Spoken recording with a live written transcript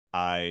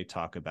I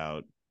talk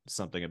about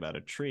something about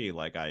a tree,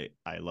 like I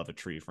love a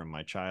tree from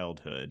my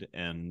childhood,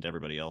 and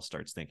everybody else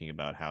starts thinking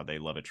about how they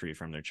love a tree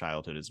from their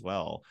childhood as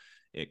well,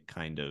 it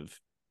kind of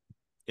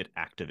it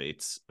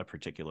activates a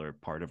particular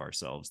part of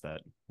ourselves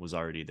that was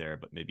already there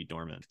but maybe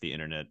dormant. The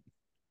internet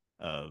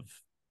of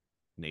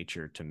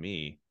nature to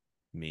me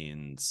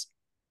means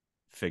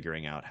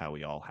figuring out how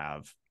we all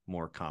have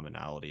more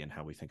commonality in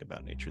how we think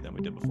about nature than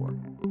we did before.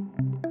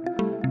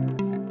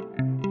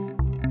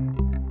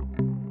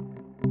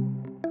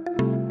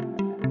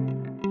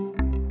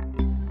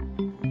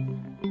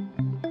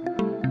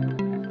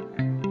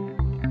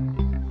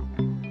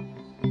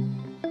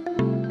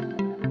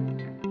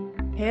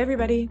 Hey,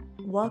 everybody.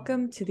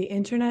 Welcome to the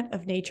Internet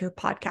of Nature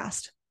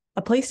podcast,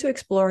 a place to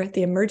explore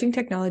the emerging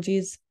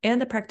technologies and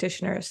the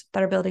practitioners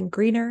that are building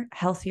greener,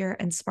 healthier,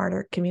 and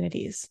smarter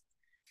communities.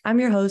 I'm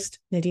your host,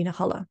 Nadina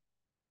Hulla.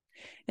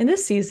 In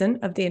this season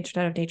of the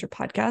Internet of Nature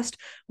podcast,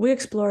 we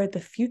explore the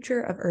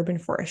future of urban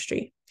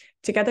forestry,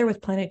 together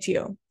with Planet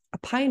Geo, a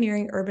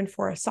pioneering urban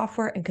forest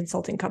software and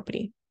consulting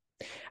company.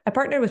 I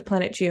partnered with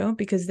Planet Geo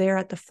because they are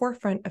at the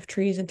forefront of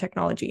trees and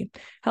technology,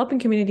 helping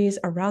communities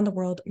around the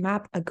world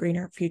map a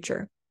greener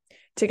future.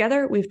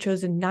 Together, we've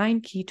chosen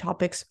 9 key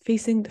topics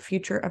facing the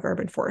future of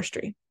urban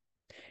forestry.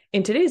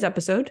 In today's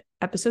episode,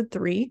 episode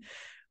 3,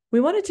 we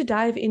wanted to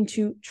dive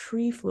into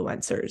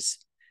treefluencers,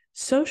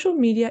 social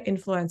media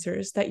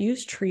influencers that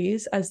use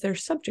trees as their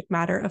subject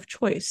matter of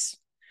choice.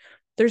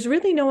 There's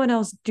really no one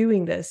else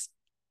doing this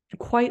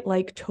quite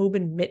like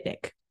Tobin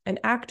Mitnick, an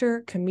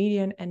actor,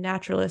 comedian, and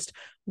naturalist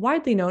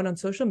widely known on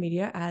social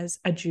media as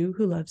a Jew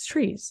who loves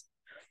trees.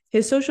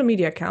 His social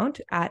media account,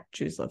 at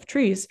Jews Love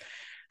Trees,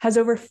 has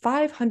over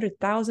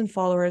 500,000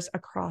 followers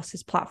across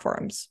his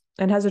platforms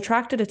and has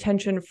attracted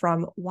attention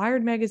from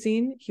Wired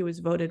magazine. He was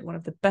voted one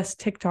of the best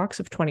TikToks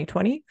of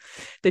 2020,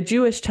 the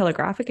Jewish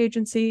Telegraphic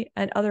Agency,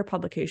 and other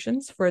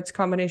publications for its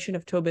combination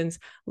of Tobin's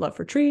love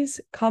for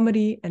trees,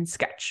 comedy, and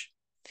sketch.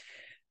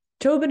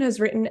 Tobin has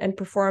written and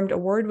performed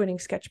award-winning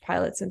sketch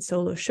pilots and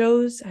solo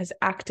shows, has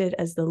acted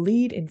as the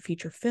lead in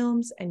feature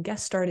films and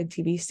guest starred in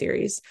TV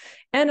series,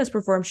 and has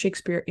performed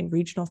Shakespeare in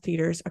regional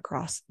theaters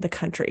across the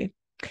country.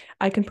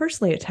 I can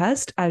personally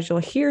attest, as you'll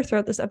hear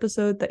throughout this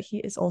episode, that he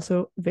is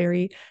also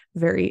very,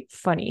 very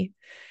funny.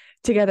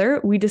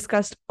 Together, we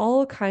discussed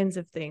all kinds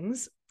of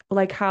things,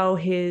 like how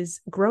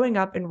his growing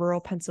up in rural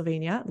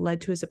Pennsylvania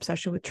led to his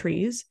obsession with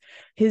trees,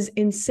 his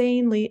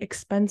insanely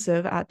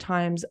expensive, at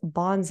times,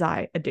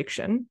 bonsai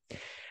addiction,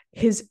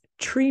 his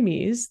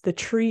Treemies, the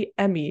Tree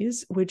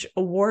Emmys, which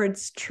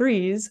awards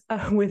trees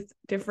with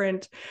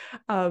different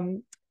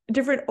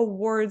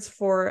awards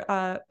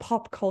for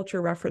pop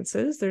culture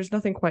references. There's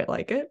nothing quite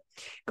like it,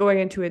 going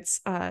into its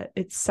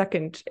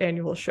second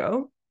annual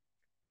show.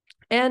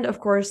 And of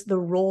course, the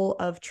role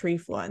of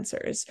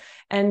treefluencers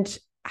and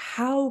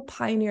how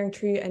pioneering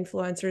tree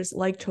influencers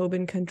like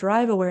Tobin can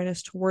drive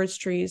awareness towards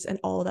trees and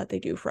all that they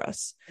do for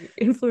us.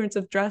 Influence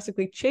of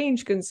drastically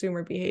change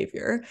consumer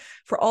behavior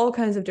for all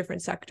kinds of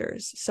different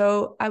sectors.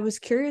 So I was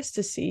curious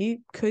to see,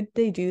 could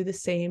they do the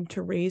same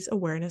to raise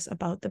awareness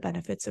about the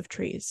benefits of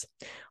trees?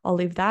 I'll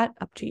leave that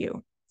up to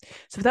you.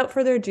 So without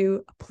further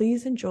ado,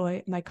 please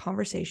enjoy my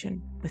conversation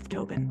with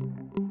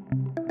Tobin.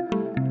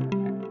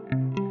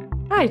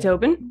 Hi,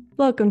 Tobin.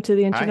 Welcome to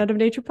the Internet Hi. of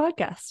Nature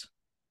podcast.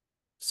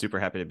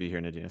 Super happy to be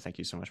here, Nadina. Thank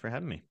you so much for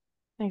having me.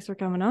 Thanks for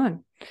coming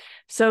on.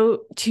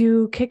 So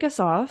to kick us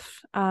off,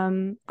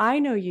 I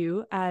know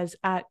you as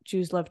at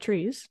Jews Love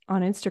Trees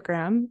on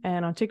Instagram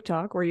and on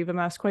TikTok, where you've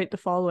amassed quite the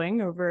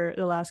following over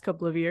the last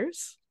couple of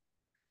years.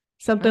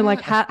 Something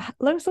like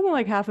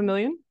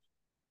 500,000.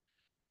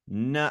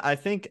 No, I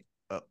think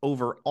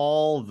over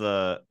all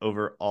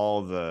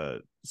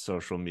the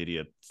social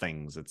media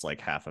things, it's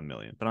like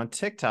 500,000. But on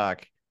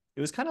TikTok, it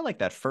was kind of like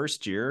that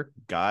first year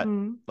got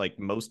like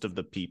most of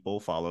the people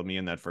follow me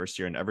in that first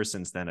year, and ever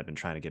since then I've been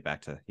trying to get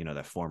back to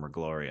that former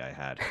glory I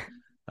had.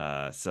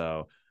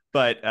 The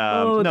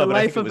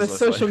life of a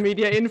social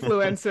media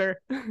influencer.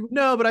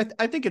 No, but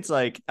I think it's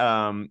like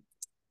I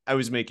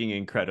was making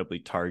incredibly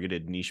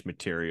targeted niche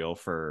material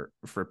for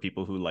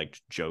people who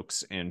liked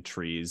jokes and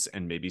trees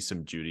and maybe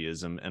some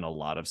Judaism and a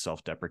lot of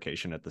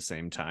self-deprecation at the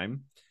same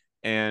time.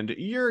 And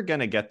you're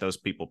going to get those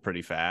people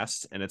pretty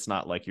fast. And it's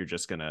not like you're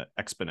just going to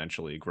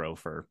exponentially grow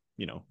for,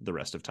 the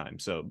rest of time.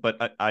 So,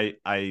 but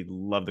I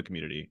love the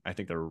community. I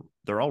think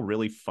they're all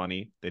really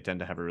funny. They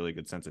tend to have a really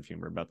good sense of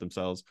humor about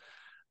themselves.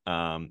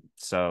 And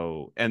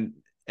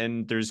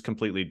there's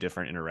completely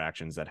different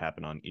interactions that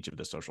happen on each of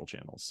the social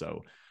channels.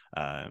 So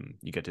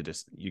you get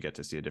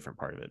to see a different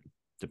part of it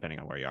depending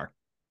on where you are.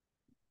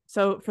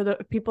 So for the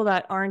people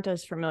that aren't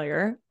as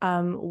familiar,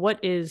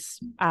 what is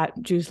at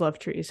Jews Love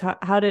Trees?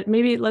 How did,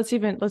 maybe let's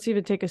even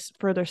take a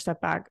further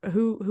step back.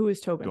 Who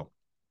is Tobin? Cool.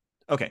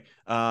 Okay.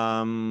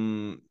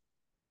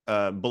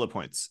 Bullet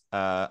points.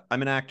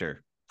 I'm an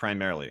actor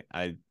primarily.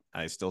 I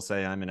still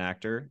say I'm an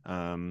actor.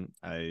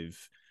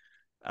 I've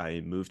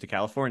I moved to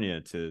California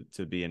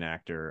to be an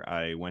actor.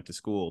 I went to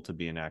school to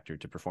be an actor,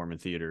 to perform in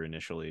theater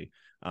initially.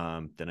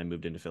 Then I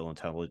moved into film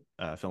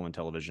and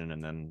television,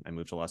 and then I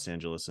moved to Los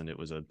Angeles, and it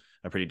was a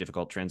pretty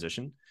difficult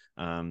transition,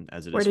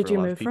 as it Where is did for a you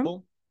lot of move from?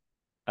 people.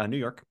 New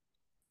York.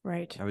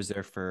 Right. I was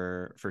there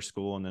for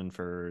school, and then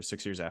for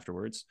 6 years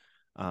afterwards.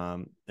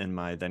 And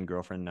my then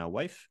girlfriend, now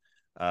wife,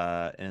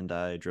 and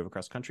I drove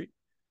across country,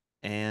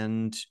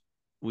 and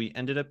we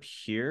ended up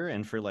here.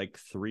 And for like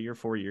 3 or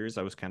 4 years,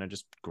 I was kind of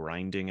just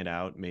grinding it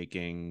out,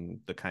 making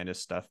the kind of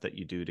stuff that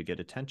you do to get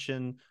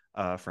attention,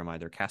 from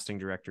either casting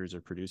directors or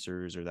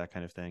producers or that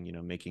kind of thing,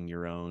 making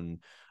your own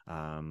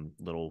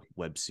little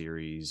web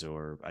series.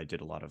 Or I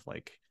did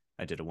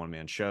a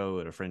one-man show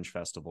at a Fringe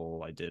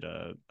festival. I did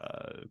a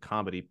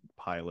comedy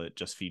pilot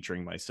just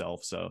featuring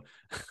myself. So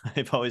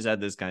I've always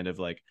had this kind of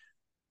like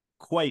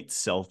quite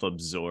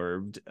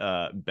self-absorbed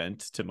bent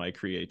to my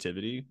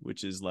creativity,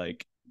 which is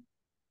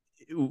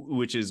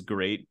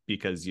great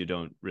because you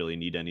don't really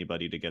need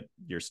anybody to get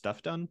your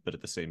stuff done. But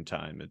at the same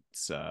time,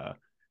 I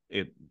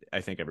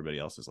think everybody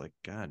else is like,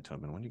 God,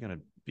 Tobin, when are you going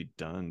to be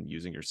done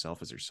using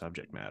yourself as your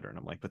subject matter? And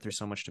I'm like, but there's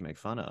so much to make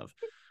fun of.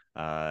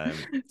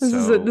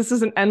 This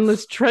is an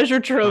endless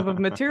treasure trove of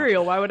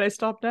material. Why would I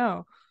stop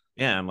now?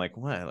 Yeah, I'm like,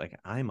 what? Like,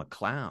 I'm a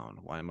clown.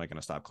 Why am I going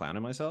to stop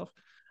clowning myself?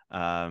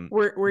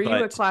 Were you a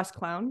But class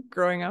clown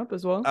growing up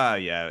as well?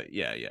 yeah,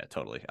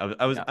 totally.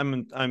 I was Yeah.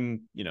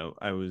 I'm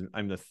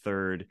the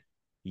third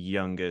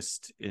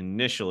youngest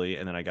initially,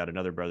 and then I got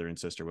another brother and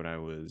sister when I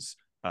was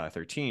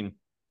 13.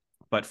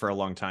 But for a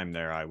long time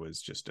there, I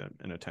was just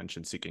an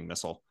attention-seeking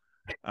missile.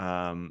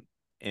 But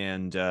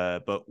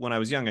when I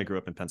was young, I grew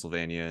up in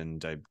Pennsylvania,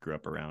 and I grew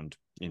up around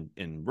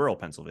in rural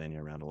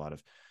Pennsylvania, around a lot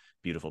of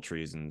beautiful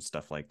trees and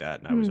stuff like that.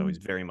 And I was always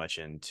very much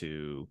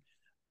into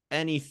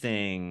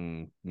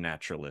anything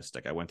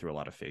naturalistic. I went through a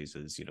lot of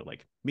phases,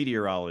 like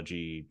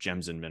meteorology,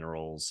 gems and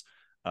minerals,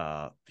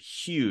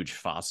 huge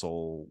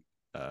fossil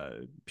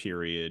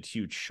period,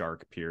 huge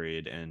shark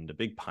period, and a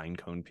big pine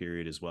cone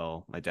period as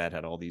well. My dad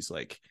had all these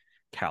like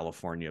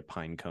California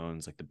pine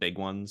cones, like the big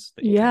ones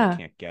that you kind of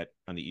can't get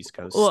on the East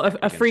Coast. Well,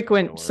 a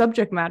frequent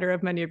subject matter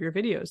of many of your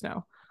videos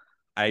now.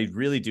 I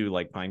really do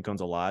like pine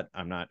cones a lot.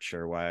 I'm not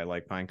sure why I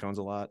like pine cones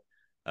a lot.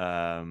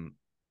 I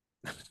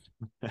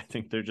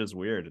think they're just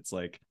weird. It's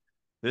like,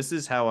 this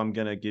is how I'm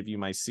gonna give you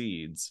my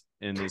seeds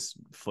in this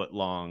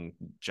foot-long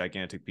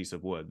gigantic piece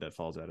of wood that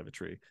falls out of a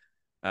tree.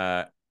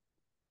 Well,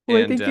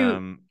 I think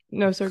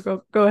no, sir,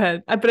 go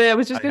ahead. But I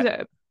was just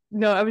gonna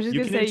You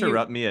can say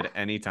interrupt me at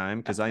any time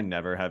because I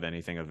never have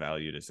anything of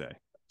value to say.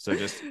 So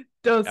just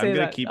don't say I'm gonna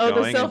that. keep The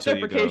going until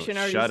you go, self-deprecation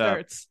already shut up.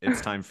 starts. It's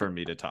time for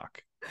me to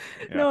talk.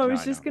 Yeah, no, I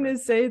was just gonna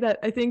say that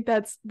I think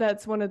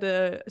that's one of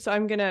the. So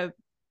I'm gonna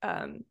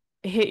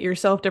hit your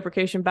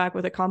self-deprecation back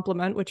with a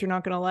compliment, which you're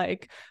not gonna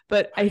like.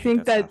 But I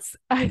think that's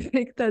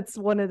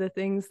one of the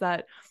things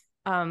that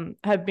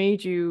have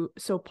made you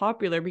so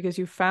popular, because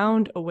you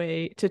found a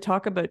way to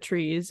talk about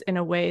trees in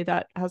a way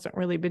that hasn't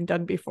really been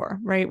done before,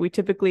 right? We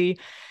typically,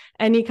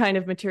 any kind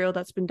of material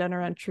that's been done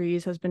around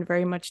trees has been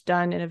very much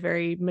done in a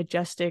very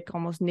majestic,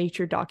 almost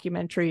nature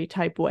documentary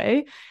type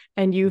way.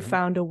 And you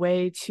found a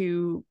way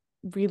to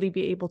really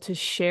be able to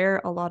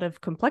share a lot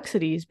of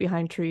complexities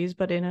behind trees,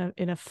 but in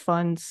a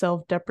fun,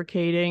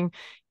 self-deprecating,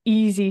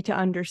 easy to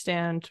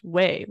understand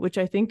way, which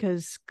I think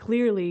has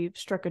clearly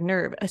struck a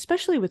nerve,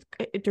 especially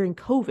during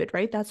COVID,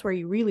 right? That's where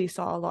you really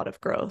saw a lot of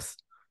growth.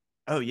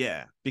 Oh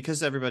yeah,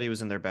 because everybody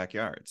was in their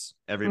backyards.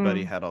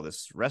 Everybody had all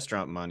this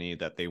restaurant money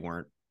that they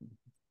weren't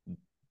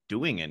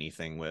doing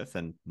anything with,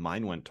 and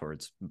mine went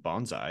towards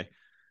bonsai,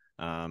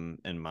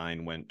 and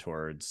mine went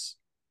towards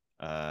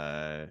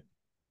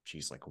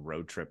like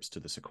road trips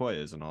to the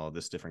sequoias and all of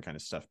this different kind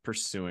of stuff,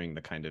 pursuing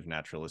the kind of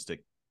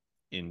naturalistic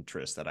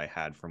interest that I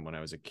had from when I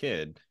was a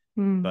kid,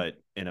 but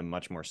in a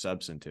much more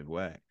substantive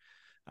way.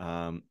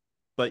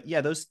 But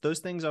yeah, those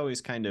things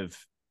always kind of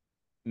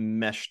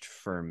meshed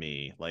for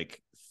me,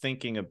 like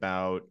thinking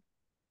about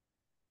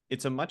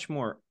it's a much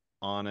more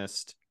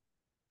honest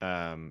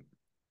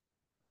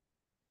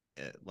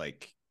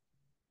like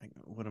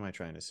what am I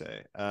trying to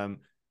say?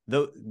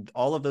 Though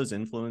all of those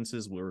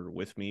influences were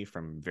with me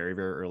from very,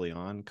 very early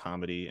on,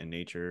 comedy and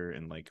nature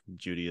and like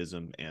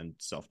Judaism and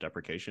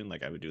self-deprecation.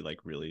 Like I would do like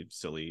really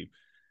silly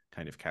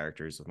kind of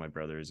characters with my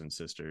brothers and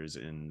sisters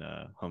in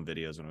home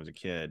videos when I was a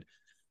kid.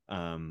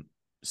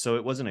 So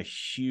it wasn't a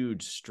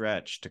huge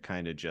stretch to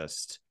kind of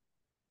just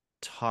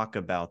talk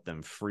about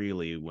them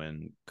freely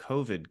when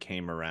COVID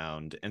came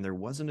around, and there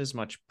wasn't as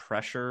much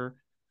pressure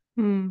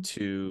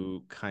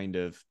to kind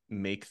of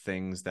make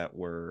things that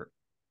were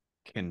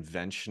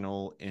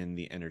conventional in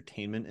the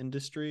entertainment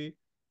industry.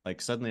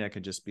 Like suddenly I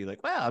could just be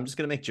like, wow, I'm just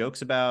gonna make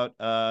jokes about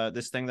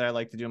this thing that I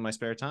like to do in my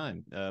spare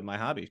time, my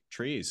hobby,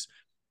 trees,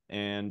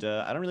 and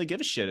I don't really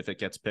give a shit if it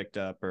gets picked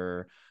up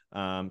or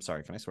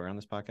sorry, can I swear on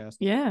this podcast?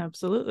 Yeah,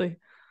 absolutely.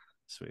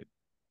 Sweet.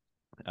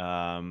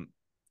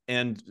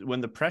 And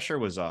when the pressure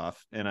was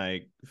off and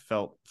I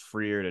felt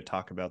freer to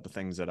talk about the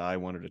things that I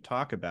wanted to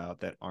talk about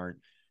that aren't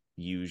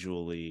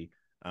usually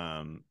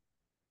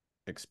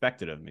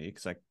expected of me,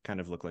 because I kind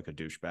of look like a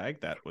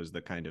douchebag. That was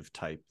the kind of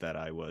type that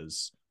I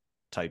was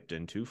typed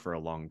into for a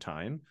long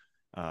time,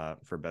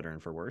 for better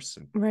and for worse,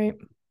 and Right.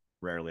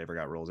 rarely ever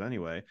got roles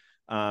anyway.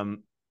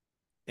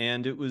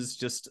 And it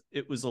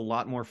was a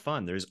lot more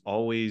fun. There's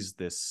always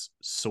this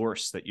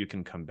source that you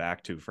can come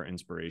back to for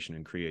inspiration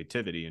and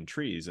creativity in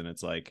trees, and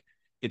it's like,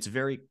 it's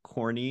very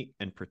corny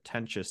and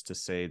pretentious to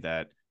say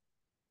that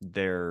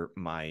they're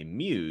my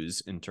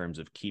muse in terms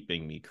of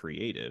keeping me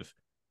creative,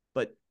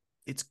 but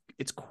it's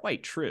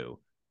quite true.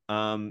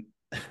 um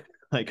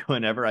like,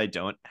 whenever I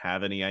don't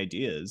have any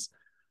ideas,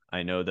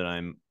 I know that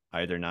I'm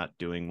either not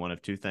doing one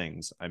of two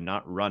things. I'm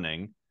not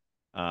running,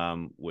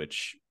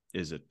 which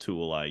is a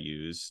tool I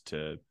use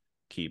to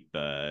keep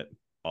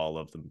all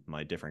of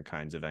my different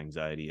kinds of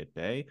anxiety at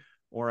bay,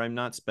 or I'm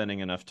not spending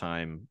enough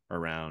time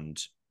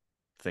around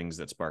things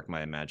that spark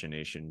my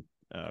imagination.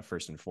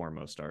 First and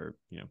foremost are,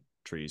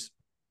 trees.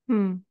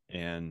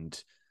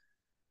 And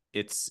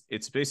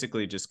it's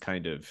basically just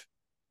kind of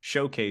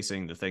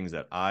showcasing the things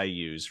that I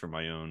use for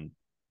my own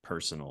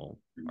personal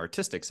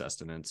artistic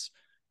sustenance,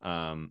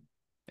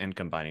 and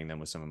combining them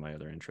with some of my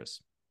other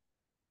interests.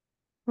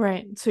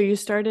 Right. So you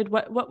started,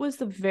 what was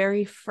the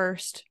very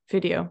first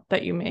video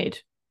that you made?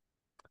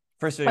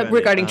 First video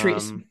regarding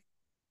trees.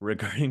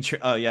 Regarding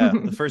oh yeah,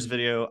 the first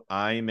video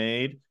I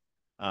made.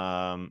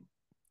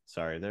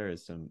 Sorry, there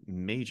is some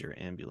major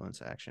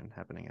ambulance action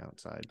happening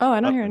outside. Oh, I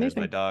don't hear and there's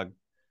anything. my dog.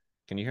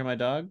 Can you hear my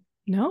dog?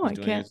 No, He's I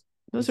doing can't.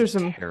 Those are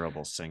some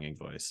terrible singing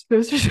voice.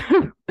 Those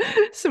are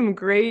some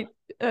great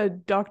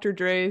Dr.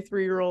 Dre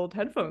 3-year-old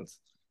headphones.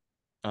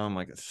 Oh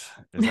my god,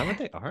 is that what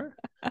they are?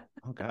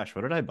 Oh gosh,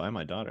 what did I buy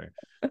my daughter?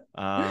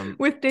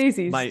 With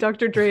daisies,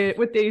 Dr. Dre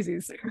with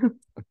daisies.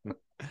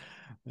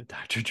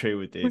 Dr. Dre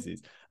with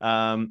daisies.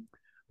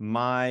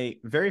 My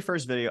very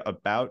first video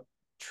about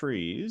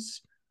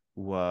trees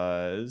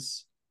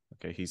was,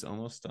 okay, he's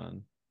almost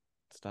done.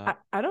 Stop.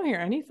 I don't hear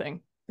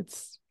anything.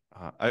 It's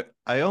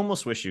I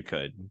almost wish you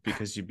could,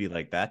 because you'd be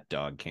like, that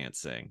dog can't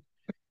sing.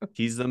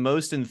 He's the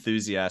most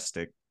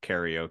enthusiastic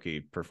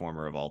karaoke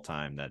performer of all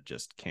time that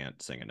just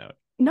can't sing a note.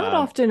 Not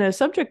often a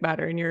subject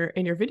matter in your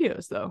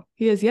videos, though.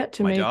 He has yet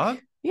to my make dog.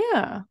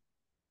 Yeah,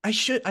 I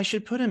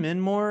should put him in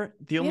more.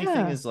 The only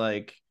thing is,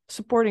 like,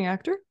 supporting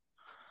actor.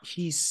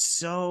 He's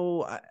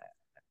so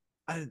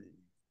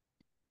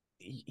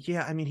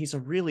yeah, I mean, he's a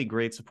really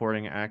great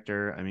supporting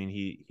actor. I mean,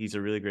 he's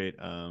a really great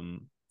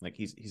like,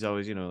 he's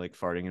always, like,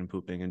 farting and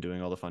pooping and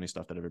doing all the funny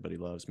stuff that everybody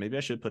loves. Maybe I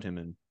should put him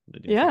in the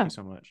deal. Yeah. Thank you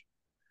so much.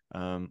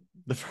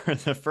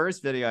 The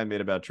first video I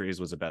made about trees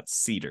was about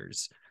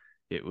cedars.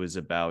 It was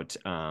about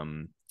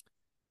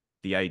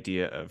the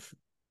idea of,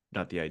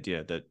 not the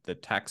idea, the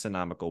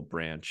taxonomical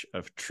branch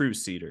of true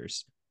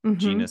cedars,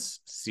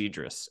 genus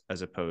Cedrus,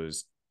 as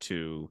opposed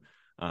to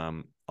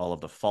all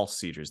of the false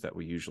cedars that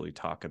we usually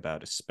talk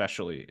about,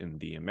 especially in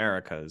the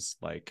Americas,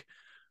 like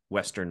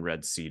Western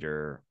red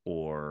cedar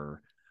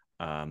or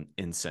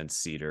incense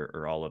cedar,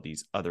 or all of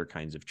these other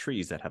kinds of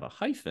trees that have a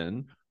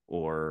hyphen,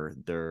 or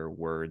their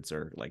words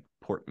are like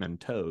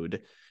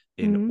portmanteaued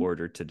in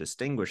order to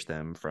distinguish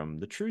them from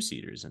the true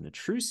cedars. And the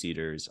true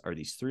cedars are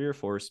these 3 or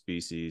 4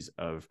 species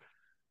of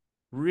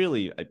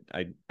really,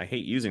 I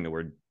hate using the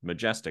word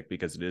majestic,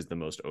 because it is the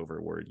most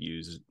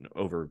overused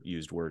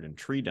word in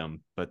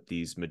treedom, but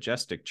these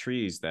majestic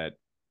trees that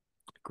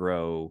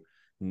grow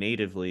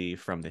natively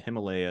from the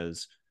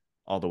Himalayas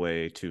all the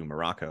way to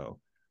Morocco.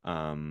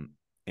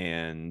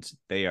 And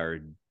they are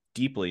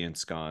deeply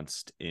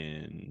ensconced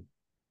in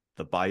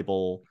the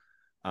Bible,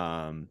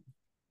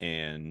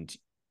 and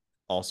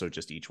also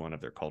just each one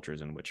of their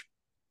cultures, in which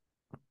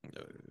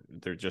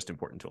they're just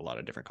important to a lot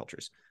of different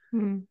cultures.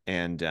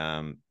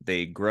 And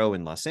they grow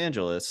in Los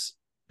Angeles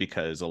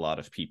because a lot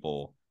of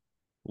people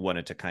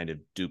wanted to kind of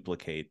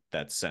duplicate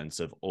that sense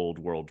of old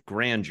world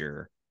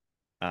grandeur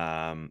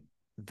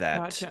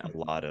that a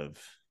lot of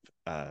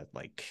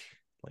like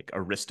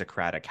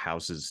aristocratic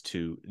houses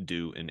to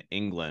do in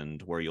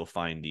England, where you'll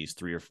find these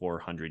 300 or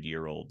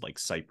 400-year-old like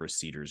cypress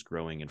cedars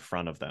growing in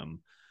front of them.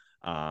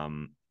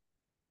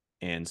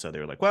 And so they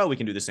were like, well, we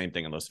can do the same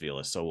thing in Los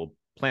Feliz, so we'll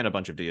plant a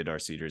bunch of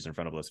deodar cedars in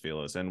front of Los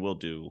Feliz, and we'll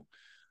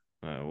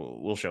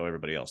show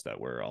everybody else that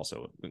we're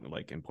also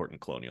like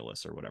important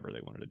colonialists, or whatever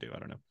they wanted to do. I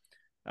don't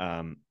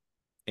know.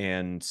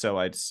 And so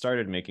I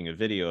started making a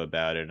video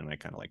about it, and I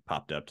kind of like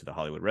popped up to the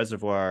Hollywood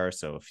Reservoir,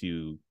 so a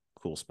few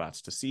cool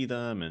spots to see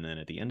them. And then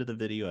at the end of the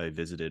video, I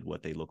visited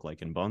what they look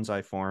like in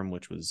bonsai form,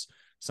 which was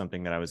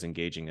something that I was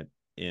engaging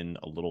in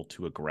a little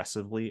too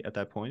aggressively at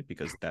that point,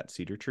 because that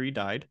cedar tree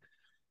died.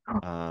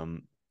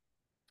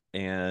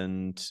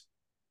 And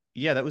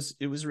yeah, it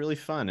was really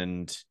fun.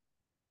 And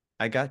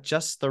I got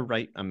just the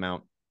right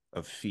amount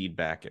of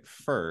feedback at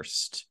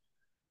first.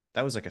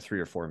 That was like a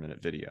 3 or 4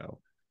 minute video,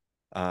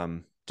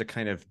 to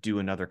kind of do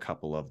another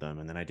couple of them.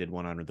 And then I did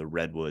one on the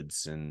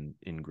redwoods in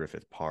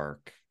Griffith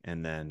Park.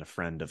 And then a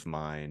friend of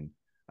mine,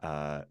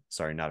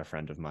 sorry, not a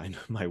friend of mine,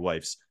 my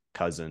wife's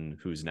cousin,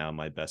 who's now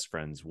my best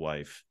friend's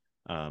wife,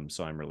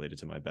 so I'm related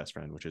to my best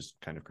friend, which is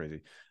kind of crazy,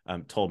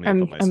 told me to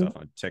put my stuff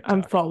on TikTok.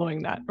 I'm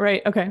following that.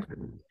 Right. Okay.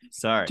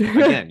 Sorry.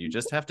 Again, you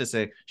just have to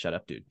say, shut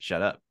up, dude.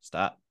 Shut up.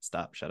 Stop.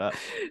 Shut up.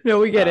 No,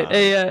 we get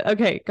it.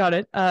 Okay, got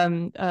it.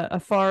 A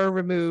far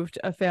removed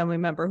a family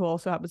member who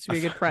also happens to be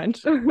a good friend.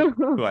 who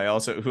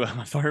I'm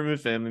a far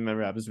removed family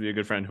member, happens to be a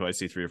good friend who I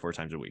see 3 or 4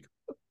 times a week.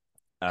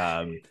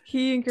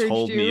 He encouraged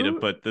told me to you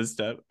put this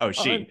stuff.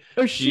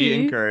 She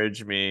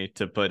encouraged me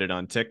to put it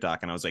on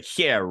TikTok, and I was like,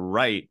 yeah,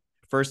 right.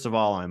 First of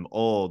all, I'm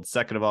old.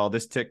 Second of all,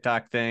 this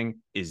TikTok thing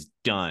is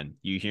done.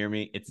 You hear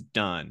me? It's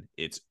done.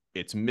 It's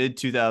mid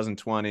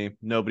 2020.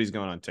 Nobody's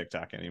going on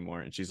TikTok anymore.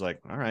 And she's like,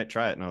 all right,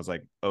 try it. And I was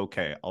like,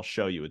 okay, I'll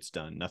show you it's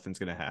done. Nothing's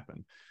going to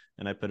happen.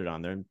 And I put it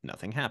on there.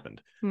 Nothing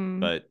happened.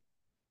 But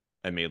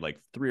I made like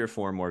 3 or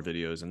 4 more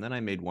videos. And then I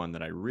made one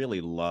that I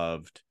really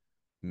loved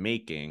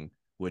making,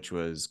 which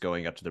was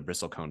going up to the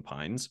bristlecone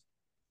pines,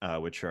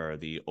 which are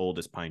the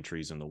oldest pine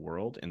trees in the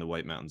world in the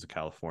White Mountains of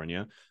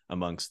California.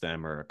 Amongst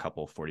them are a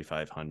couple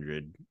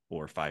 4,500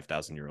 or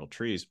 5,000-year-old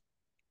trees.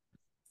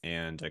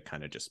 And I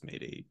kind of just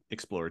made a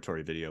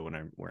exploratory video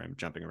where I'm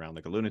jumping around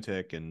like a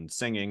lunatic and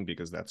singing,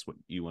 because that's what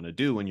you want to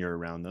do when you're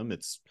around them.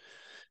 It's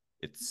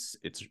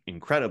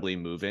incredibly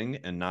moving,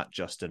 and not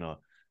just in a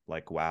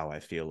like, wow, I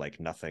feel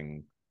like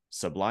nothing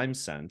sublime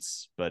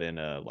sense, but in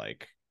a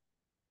like,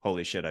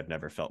 holy shit, I've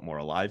never felt more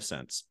alive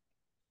sense.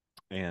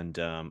 And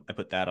I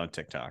put that on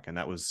TikTok, and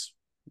that was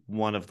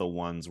one of the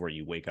ones where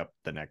you wake up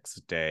the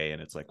next day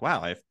and it's like,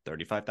 wow, I have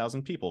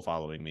 35,000 people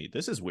following me.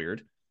 This is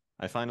weird.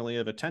 I finally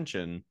have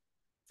attention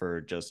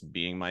for just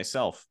being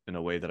myself in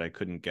a way that I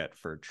couldn't get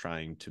for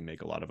trying to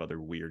make a lot of other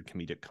weird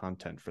comedic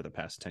content for the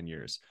past 10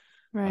 years.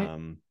 Right.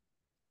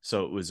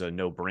 So it was a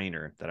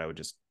no-brainer that I would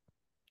just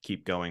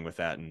keep going with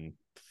that and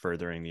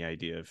furthering the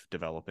idea of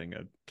developing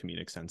a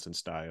comedic sense and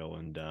style.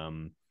 And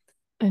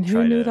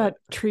who knew that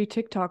tree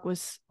TikTok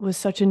was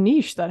such a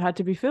niche that had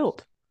to be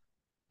filled?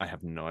 I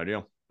have no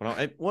idea.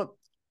 But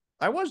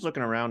I was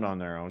looking around on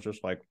there. I was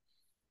just like,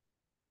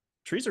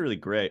 trees are really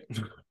great.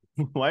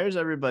 Why is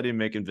everybody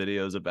making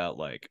videos about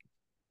like,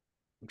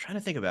 I'm trying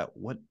to think about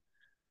what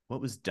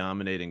was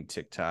dominating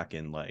TikTok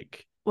in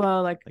like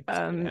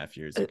 2.5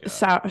 years ago.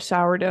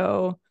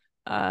 Sourdough.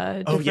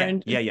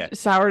 Yeah.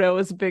 Sourdough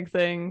was a big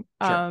thing.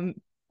 Sure.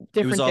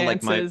 Different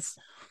dances.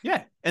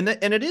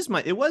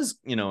 It was,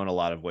 in a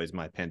lot of ways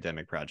my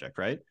pandemic project,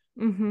 right?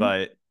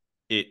 But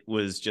it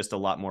was just a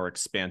lot more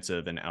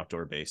expansive and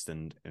outdoor based,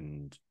 and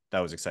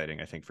that was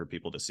exciting, I think, for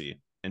people to see.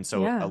 And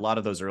so a lot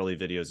of those early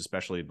videos,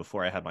 especially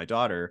before I had my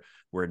daughter,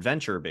 were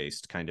adventure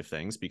based kind of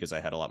things, because I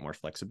had a lot more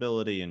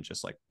flexibility and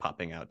just like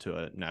popping out to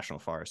a national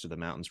forest or the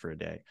mountains for a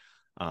day.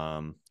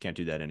 Can't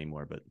do that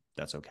anymore, but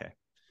that's okay.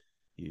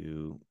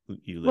 You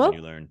live and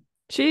you learn.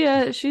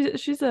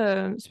 She's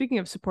speaking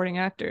of supporting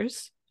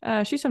actors,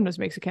 she sometimes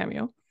makes a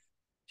cameo.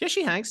 Yeah,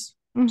 she hangs.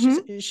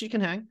 She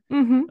can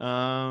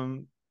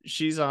hang.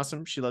 She's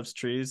awesome. She loves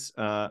trees.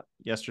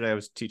 Yesterday I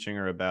was teaching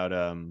her about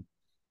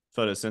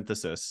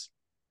photosynthesis.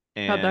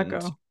 And how'd that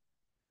go?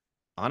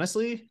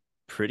 Honestly,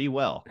 pretty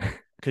well,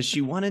 because she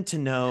wanted to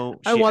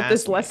know. I want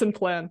this lesson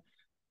plan.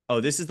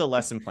 Oh, this is the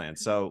lesson plan.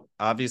 So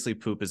obviously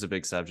poop is a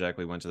big subject.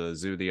 We went to the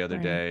zoo the other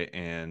day,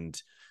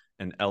 and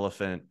an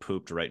elephant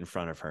pooped right in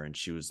front of her, and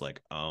she was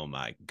like, oh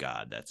my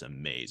God, that's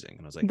amazing.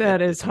 And I was like,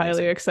 that is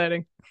highly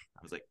exciting.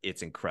 I was like,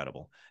 it's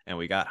incredible. And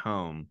we got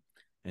home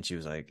and she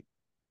was like,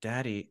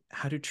 Daddy,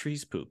 how do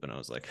trees poop? And I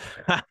was like,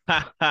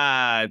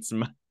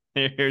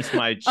 here's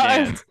my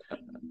chance.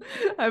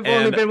 I've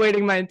only been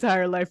waiting my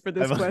entire life for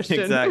this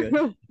question.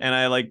 Exactly. And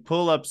I like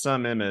pull up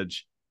some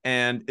image,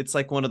 and it's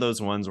like one of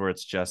those ones where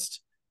it's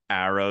just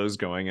arrows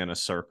going in a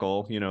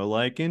circle,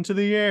 like into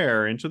the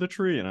air, into the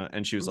tree.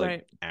 And she was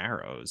like,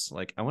 arrows?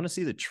 Like, I want to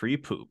see the tree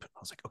poop. I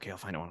was like, okay, I'll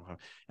find one.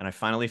 And I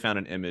finally found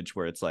an image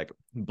where it's like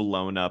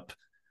blown up,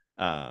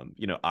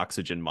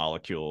 oxygen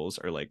molecules,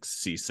 or like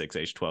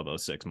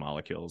C6H12O6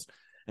 molecules.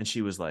 And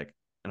she was like,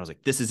 and I was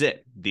like, this is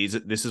it.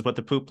 This is what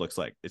the poop looks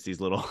like. It's these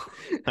little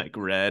like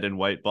red and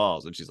white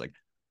balls. And she's like,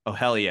 oh,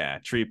 hell yeah,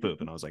 tree poop.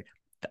 And I was like,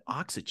 the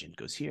oxygen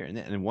goes here.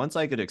 And once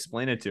I could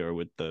explain it to her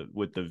with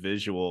the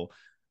visual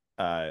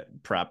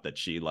prop that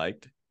she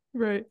liked,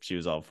 right, she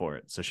was all for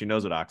it. So she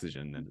knows what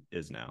oxygen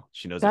is now.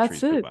 She knows that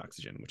trees poop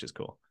oxygen, which is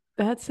cool.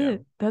 That's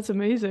it. That's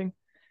amazing.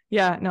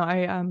 Yeah, no,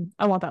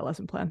 I want that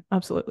lesson plan.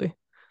 Absolutely.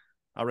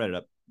 I'll write it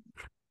up.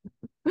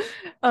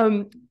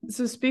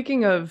 So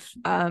speaking of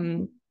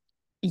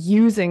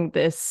using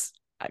this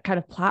kind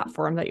of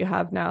platform that you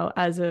have now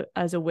as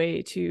a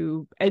way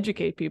to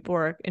educate people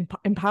or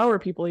empower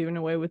people, even in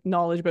a way, with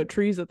knowledge about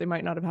trees that they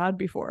might not have had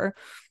before.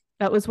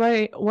 That was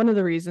one of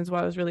the reasons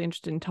why I was really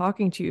interested in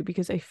talking to you,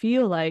 because I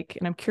feel like,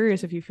 and I'm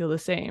curious if you feel the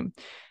same,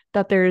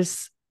 that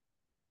there's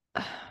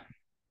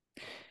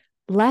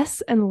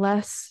less and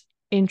less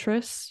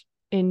interest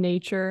in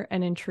nature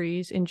and in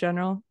trees in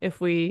general.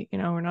 If we're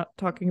not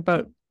talking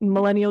about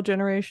millennial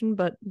generation,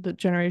 but the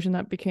generation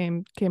that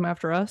came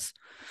after us,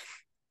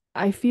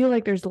 I feel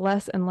like there's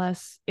less and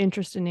less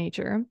interest in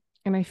nature.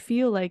 And I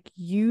feel like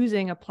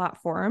using a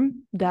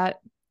platform that,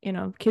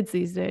 kids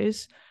these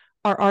days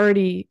are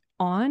already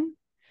on,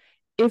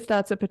 if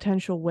that's a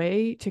potential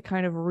way to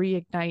kind of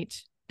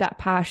reignite that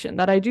passion,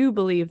 that I do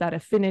believe that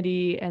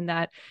affinity and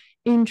that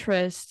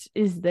interest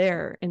is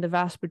there in the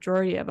vast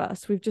majority of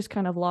us. We've just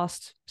kind of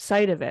lost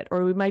sight of it,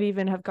 or we might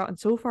even have gotten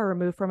so far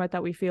removed from it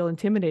that we feel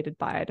intimidated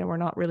by it and we're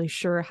not really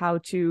sure how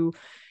to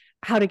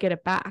get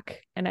it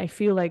back. And I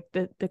feel like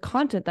the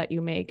content that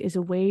you make is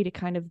a way to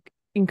kind of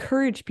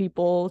encourage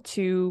people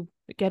to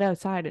get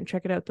outside and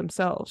check it out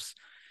themselves.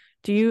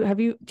 Do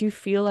you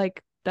feel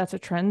like that's a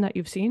trend that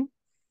you've seen?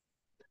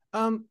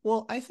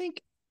 Well, I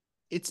think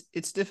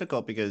it's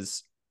difficult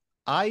because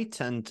I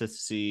tend to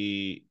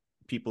see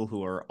people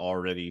who are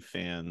already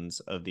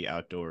fans of the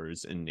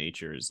outdoors and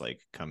nature's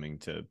like coming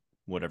to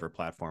whatever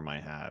platform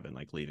I have and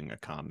like leaving a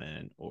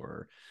comment,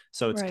 or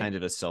so it's Right. kind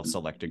of a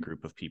self-selected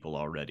group of people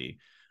already.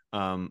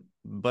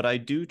 But I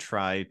do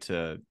try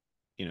to,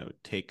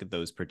 take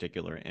those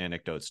particular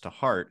anecdotes to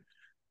heart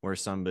where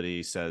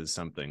somebody says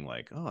something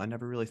like, "Oh, I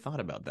never really thought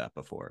about that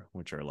before,"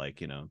 which are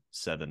like,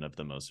 7 of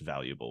the most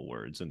valuable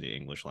words in the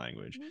English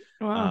language.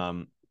 Wow.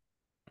 Um,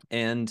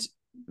 and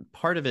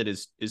part of it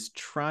is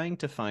trying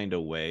to find a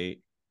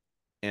way,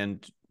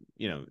 and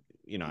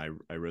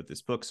I wrote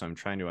this book, so I'm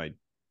trying to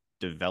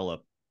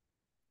develop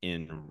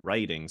in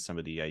writing some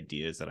of the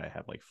ideas that I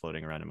have like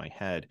floating around in my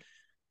head.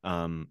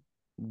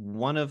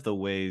 One of the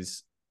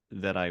ways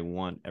that I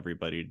want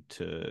everybody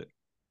to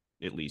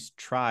at least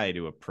try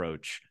to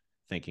approach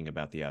thinking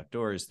about the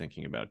outdoors,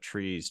 thinking about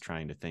trees,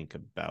 trying to think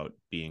about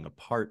being a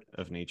part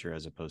of nature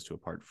as opposed to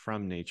apart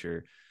from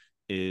nature,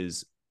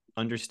 is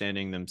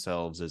understanding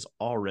themselves as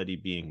already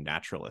being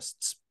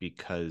naturalists,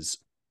 because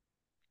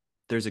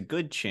there's a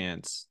good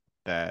chance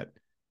that,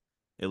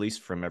 at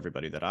least from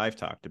everybody that I've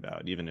talked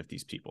about, even if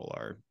these people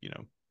are,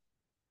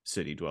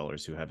 city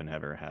dwellers who haven't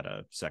ever had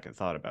a second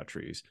thought about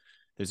trees,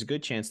 there's a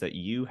good chance that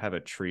you have a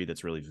tree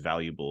that's really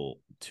valuable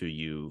to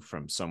you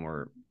from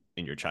somewhere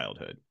in your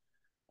childhood.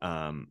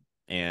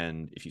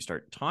 And if you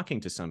start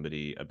talking to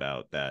somebody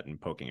about that and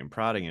poking and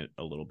prodding it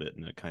a little bit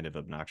in a kind of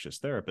obnoxious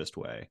therapist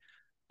way,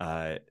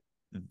 uh,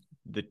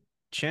 the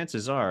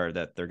chances are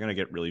that they're going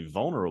to get really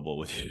vulnerable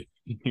with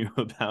you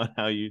about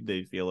how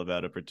they feel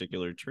about a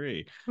particular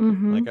tree.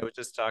 Mm-hmm. Like, I was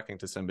just talking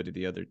to somebody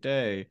the other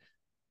day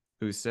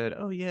who said,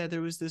 "Oh yeah,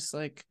 there was this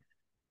like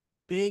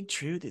big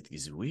tree with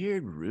these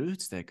weird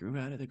roots that grew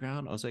out of the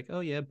ground." I was like, "Oh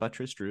yeah,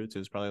 buttressed roots. It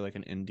was probably like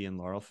an Indian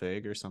laurel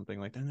fig or something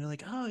like that." And they're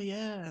like, "Oh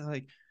yeah,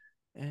 like,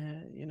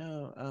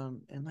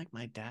 and like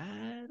my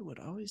dad would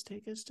always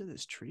take us to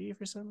this tree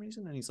for some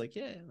reason." And he's like,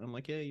 "Yeah." And I'm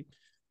like, "Yeah,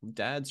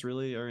 dads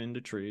really are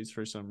into trees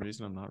for some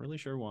reason. I'm not really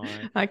sure why."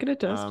 I can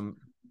attest. Um,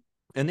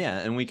 and yeah,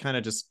 and we kind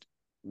of just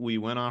we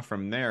went off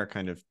from there,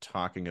 kind of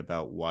talking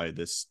about why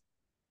this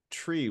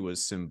tree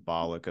was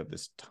symbolic of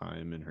this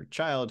time in her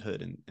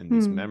childhood, and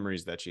these Hmm.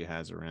 memories that she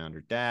has around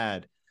her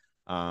dad.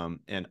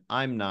 And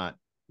I'm not,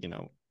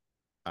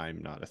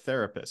 I'm not a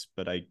therapist,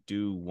 but I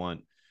do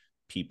want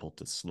people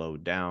to slow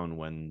down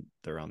when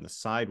they're on the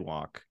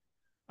sidewalk,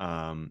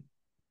 um,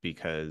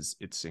 because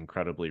it's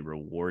incredibly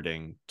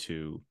rewarding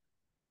to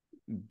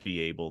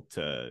be able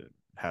to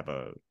have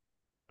a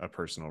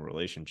personal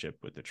relationship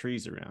with the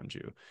trees around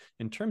you.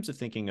 In terms of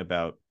thinking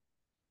about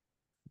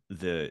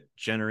the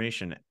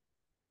generation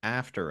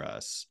after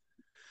us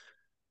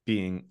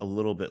being a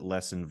little bit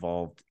less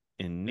involved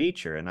in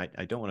nature, and I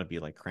don't want to be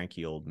like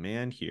cranky old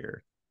man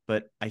here,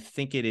 but I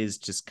think it is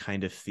just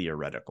kind of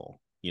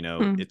theoretical.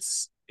 Hmm.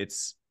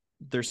 It's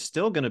they're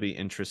still going to be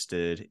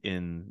interested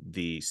in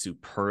the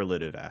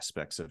superlative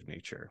aspects of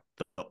nature,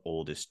 the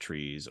oldest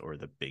trees or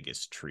the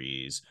biggest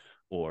trees,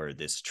 or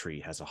this tree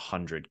has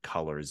 100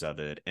 colors of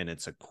it and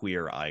it's a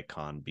queer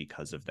icon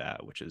because of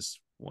that, which is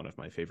one of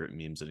my favorite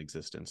memes in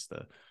existence,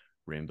 the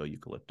rainbow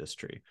eucalyptus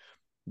tree.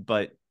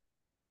 But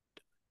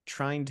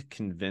trying to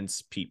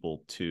convince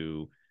people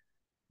to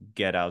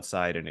get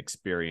outside and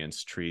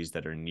experience trees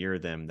that are near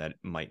them that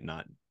might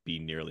not be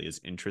nearly as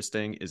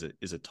interesting is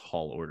a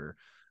tall order.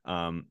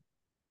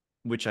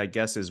 Which I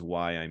guess is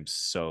why I'm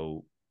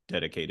so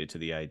dedicated to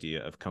the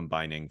idea of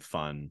combining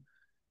fun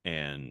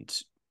and,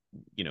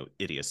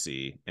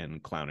 idiocy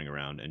and clowning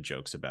around and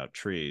jokes about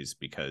trees,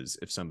 because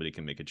if somebody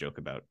can make a joke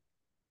about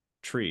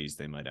trees,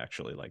 they might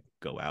actually like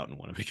go out and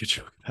want to make a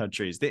joke about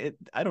trees.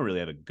 I don't really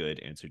have a good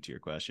answer to your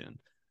question.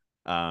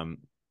 um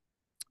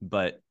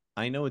but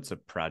I know it's a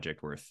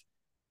project worth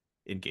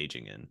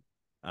engaging in.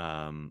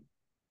 Um,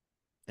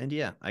 and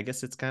yeah, I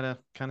guess it's kind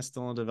of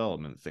still in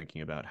development,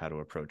 thinking about how to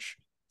approach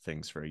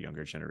things for a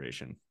younger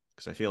generation,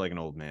 because I feel like an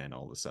old man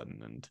all of a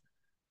sudden. And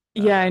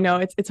Yeah, I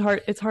know it's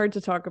hard to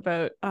talk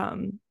about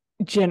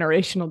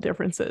generational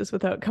differences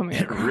without coming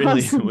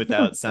really, across.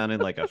 without sounding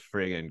like a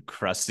friggin'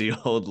 crusty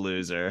old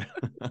loser.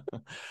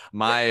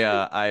 my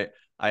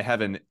I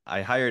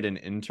hired an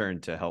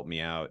intern to help me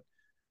out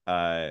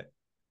uh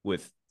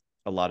with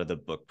a lot of the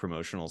book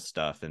promotional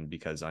stuff, and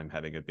because I'm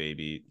having a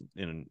baby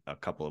in a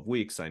couple of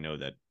weeks, I know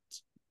that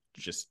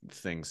just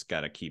things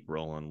got to keep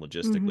rolling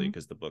logistically, Hmm.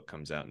 because the book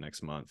comes out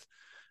next month.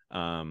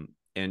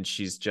 And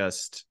she's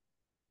just,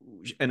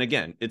 and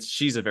again,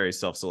 she's a very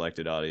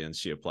self-selected audience.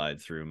 She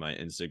applied through my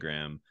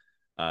Instagram.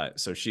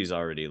 So she's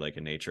already like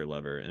a nature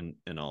lover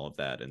and all of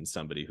that, and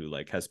somebody who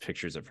like has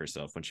pictures of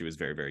herself when she was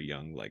very, very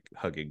young, like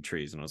hugging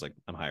trees. And I was like,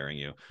 I'm hiring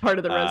you. Part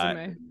of the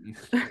resume.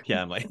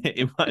 Yeah, I'm like,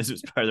 it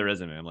was part of the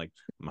resume. I'm like,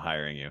 I'm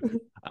hiring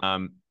you.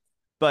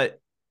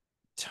 But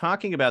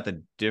talking about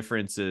the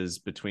differences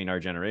between our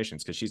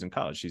generations, because she's in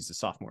college, she's a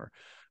sophomore,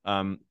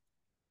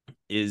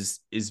 is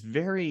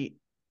very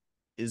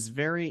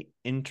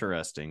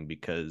interesting,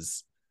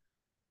 because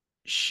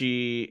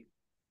she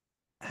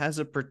has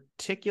a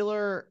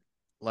particular,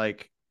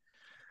 like,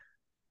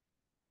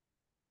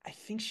 I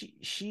think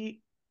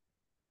she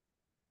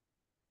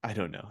I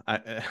don't know.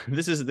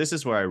 This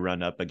is where I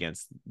run up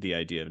against the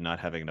idea of not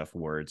having enough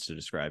words to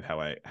describe how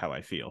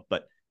I feel.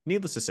 But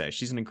needless to say,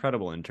 she's an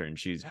incredible intern.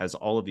 She has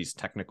all of these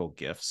technical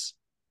gifts.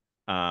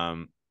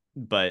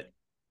 But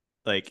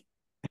like,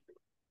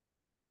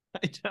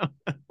 I don't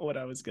know what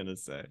I was gonna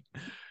say.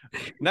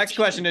 Next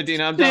question,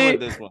 Adina. I'm done with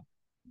this one.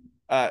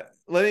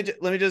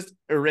 Let me just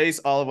erase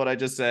all of what I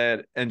just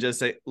said and just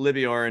say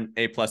Libby Oren,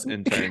 A+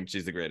 intern.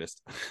 She's the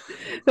greatest.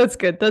 That's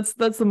good. That's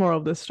the moral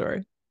of this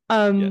story.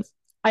 Yes.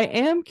 I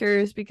am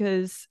curious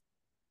because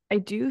I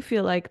do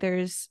feel like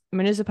there's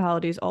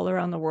municipalities all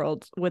around the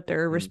world with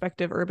their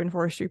respective urban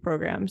forestry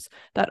programs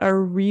that are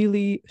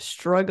really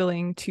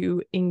struggling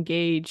to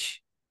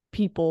engage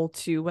people,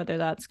 to whether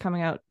that's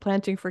coming out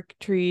planting for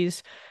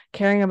trees,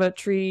 caring about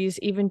trees,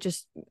 even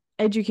just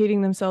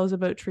educating themselves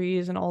about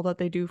trees and all that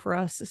they do for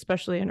us,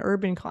 especially in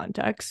urban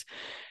contexts.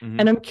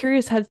 And I'm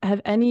curious, have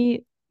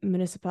any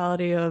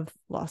municipality of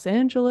Los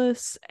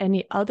Angeles,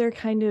 any other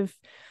kind of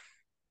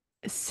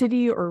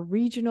city or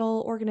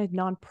regional organized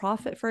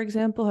nonprofit, for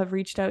example, have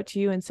reached out to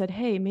you and said,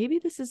 hey, maybe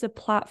this is a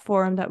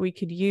platform that we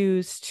could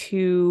use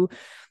to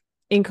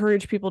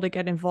encourage people to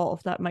get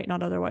involved that might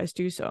not otherwise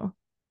do so?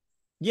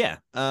 Yeah,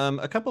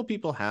 a couple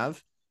people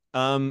have.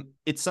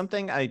 It's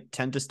something I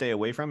tend to stay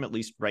away from, at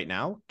least right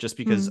now, just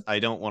because I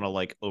don't want to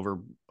like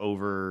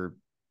over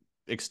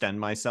extend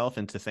myself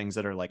into things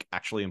that are like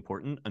actually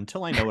important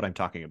until I know what I'm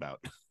talking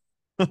about.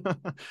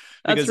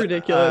 That's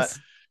ridiculous.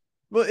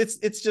 Well,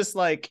 it's just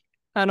like,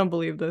 I don't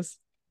believe this.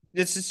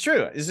 It's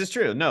true. Is this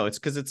true? No, it's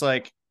because it's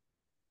like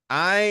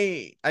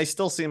I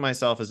still see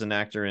myself as an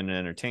actor and an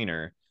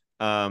entertainer,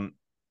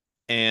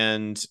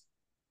 and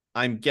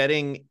I'm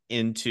getting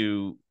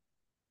into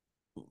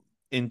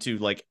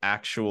like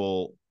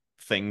actual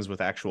things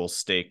with actual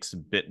stakes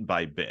bit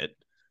by bit,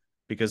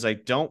 because I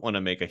don't want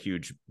to make a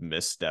huge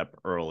misstep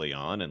early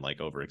on and like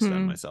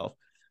overextend myself.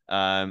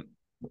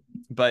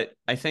 But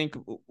I think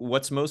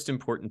what's most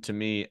important to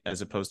me,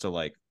 as opposed to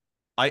like,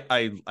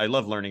 I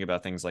love learning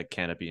about things like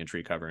canopy and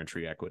tree cover and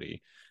tree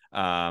equity.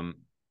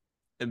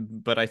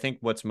 But I think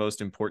what's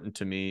most important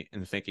to me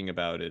in thinking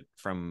about it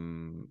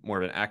from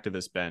more of an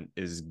activist bent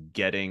is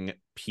getting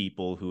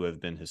people who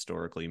have been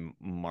historically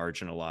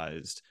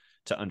marginalized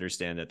to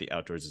understand that the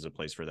outdoors is a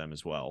place for them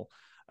as well.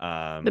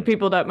 The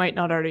people that might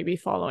not already be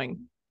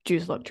following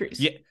Jews Love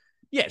Trees.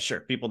 Yeah,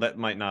 sure. People that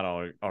might not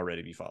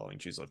already be following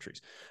Jews Love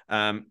Trees.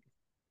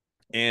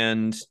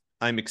 And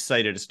I'm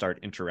excited to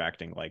start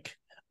interacting like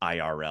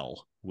IRL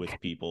with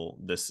people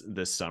this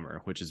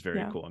summer, which is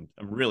very cool. I'm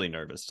really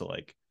nervous to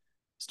like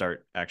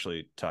start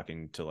actually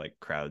talking to like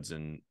crowds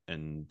and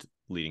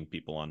leading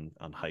people on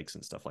hikes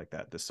and stuff like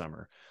that this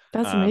summer.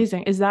 That's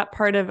amazing. Is that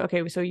part of,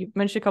 okay, so you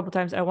mentioned a couple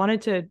times, I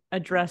wanted to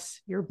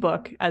address your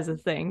book as a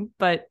thing,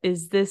 but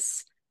is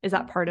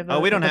that part of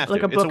we don't have like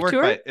to. a book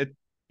tour?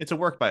 It's a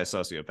work by a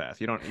sociopath.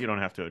 You don't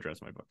have to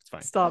address my book. It's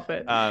fine. Stop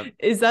it.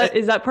 Is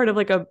that part of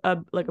like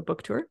a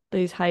book tour?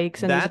 These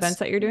hikes and these events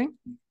that you're doing?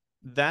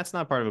 That's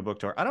not part of a book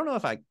tour. I don't know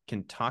if I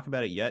can talk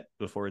about it yet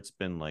before it's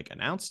been like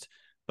announced,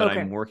 but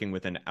I'm working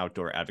with an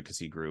outdoor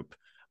advocacy group.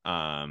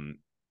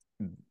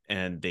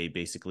 And they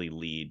basically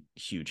lead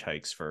huge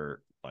hikes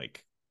for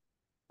like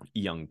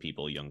young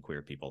people, young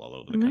queer people all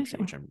over the country,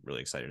 which I'm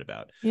really excited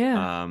about.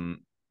 Yeah.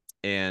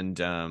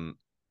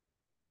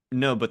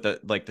 No, but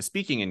the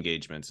speaking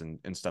engagements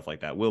and stuff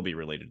like that will be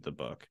related to the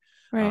book.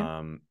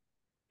 Right.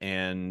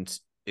 And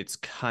it's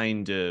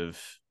kind of,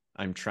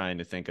 I'm trying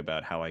to think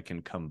about how I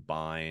can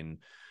combine,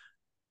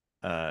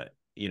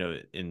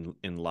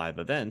 in live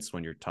events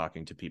when you're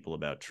talking to people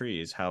about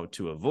trees, how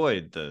to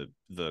avoid the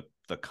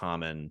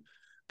common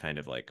kind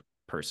of like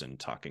person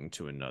talking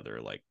to another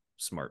like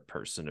smart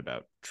person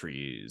about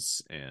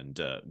trees, and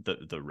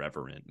the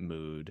reverent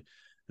mood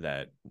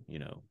that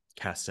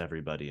casts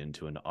everybody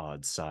into an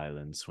odd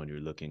silence when you're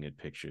looking at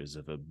pictures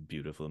of a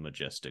beautiful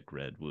majestic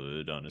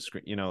redwood on a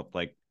screen.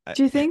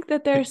 Do you think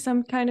that there's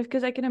some kind of,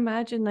 because I can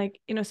imagine like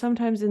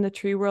sometimes in the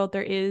tree world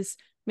there is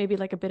maybe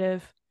like a bit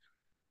of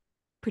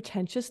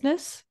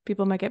pretentiousness.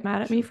 People might get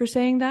mad at me for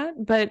saying that,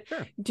 but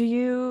do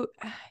you,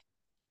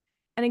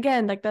 and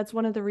again, like that's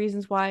one of the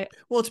reasons why.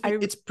 Well,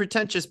 it's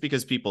pretentious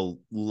because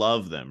people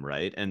love them,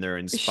 right? And they're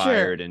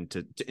inspired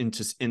into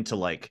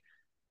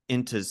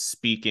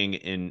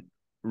speaking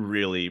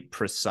really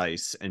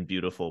precise and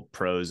beautiful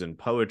prose and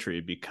poetry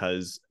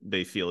because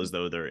they feel as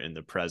though they're in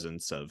the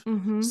presence of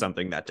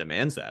something that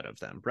demands that of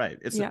them. Right.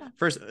 It's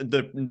first,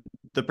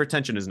 the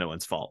pretension is no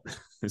one's fault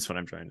is what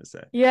I'm trying to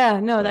say. Yeah,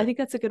 no, I think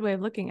that's a good way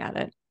of looking at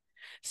it.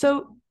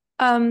 So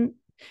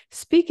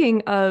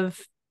speaking of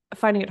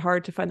finding it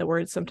hard to find the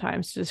words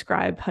sometimes to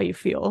describe how you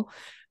feel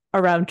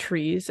around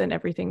trees and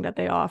everything that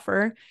they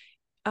offer,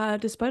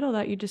 despite all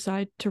that, you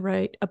decide to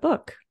write a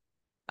book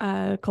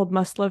called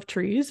Must Love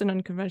Trees, an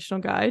Unconventional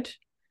Guide.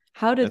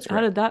 How did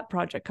that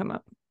project come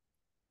up?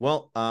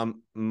 Well,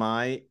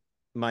 my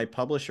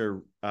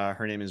publisher,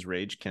 her name is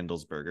Rage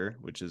Kindlesberger,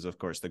 which is of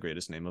course the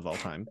greatest name of all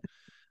time.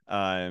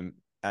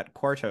 At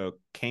Quarto,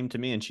 came to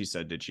me and she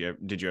said, "Did you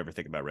ever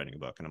think about writing a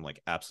book?" And I'm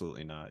like,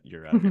 "Absolutely not.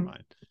 You're out of your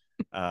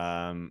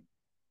mind."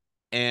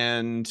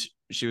 And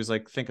she was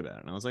like, "Think about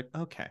it." And I was like,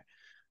 "Okay."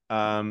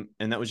 And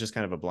that was just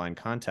kind of a blind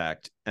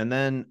contact. And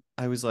then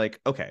I was like,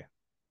 "Okay,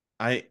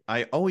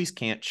 I always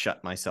can't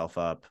shut myself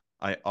up.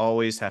 I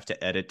always have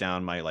to edit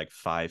down my like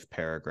 5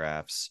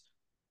 paragraphs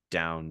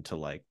down to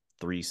like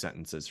 3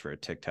 sentences for a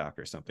TikTok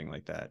or something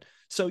like that.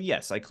 So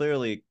yes, I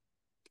clearly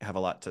have a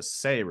lot to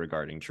say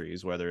regarding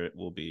trees, whether it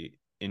will be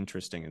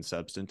interesting and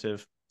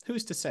substantive,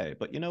 who's to say?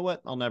 But you know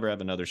what? I'll never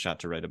have another shot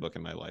to write a book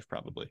in my life,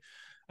 probably.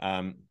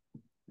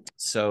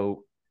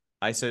 So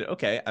I said,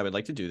 okay, I would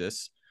like to do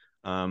this.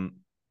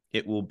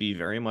 It will be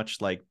very much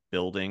like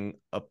building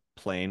a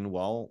plane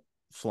while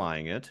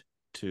flying it,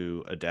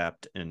 to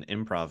adapt an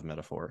improv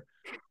metaphor.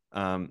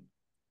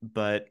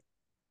 But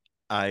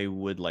I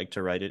would like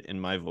to write it in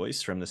my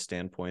voice from the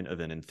standpoint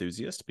of an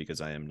enthusiast, because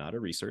I am not a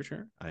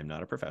researcher. I am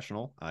not a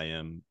professional. I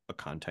am a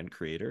content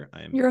creator.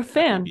 You're a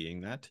fan.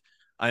 Being that.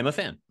 I'm a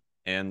fan.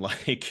 And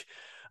like,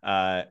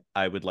 I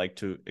would like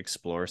to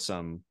explore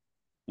some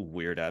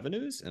weird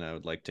avenues, and I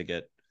would like to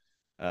get,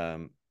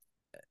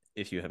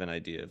 if you have an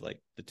idea of like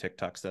the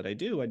TikToks that I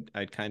do,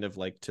 I'd kind of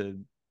like to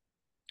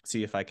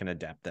see if I can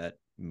adapt that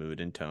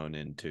mood and tone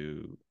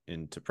into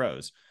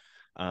prose.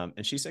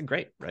 And she said,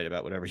 "Great, write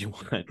about whatever you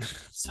want."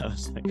 So I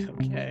was like,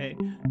 okay.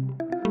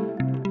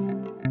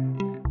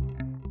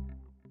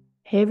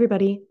 Hey,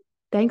 everybody.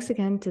 Thanks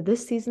again to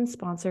this season's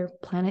sponsor,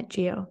 Planet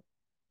Geo.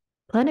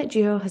 Planet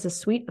Geo has a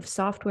suite of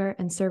software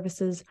and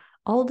services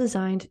all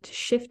designed to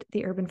shift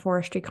the urban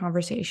forestry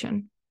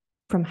conversation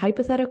from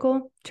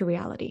hypothetical to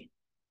reality.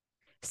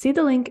 See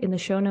the link in the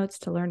show notes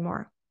to learn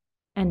more.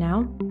 And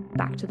now,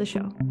 back to the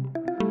show.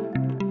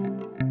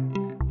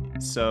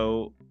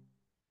 So,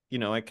 you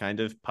know, I kind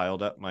of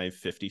piled up my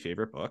 50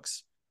 favorite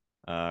books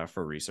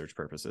for research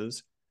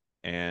purposes,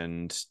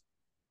 and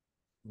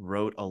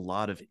wrote a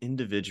lot of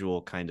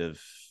individual kind of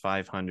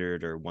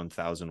 500 or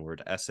 1,000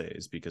 word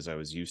essays, because I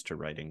was used to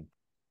writing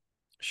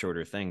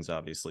shorter things,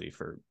 obviously,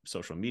 for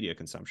social media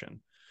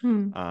consumption.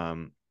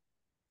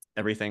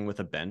 Everything with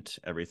a bent,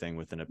 everything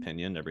with an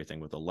opinion, everything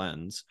with a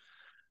lens.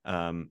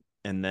 And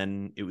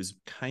then it was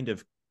kind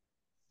of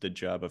the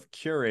job of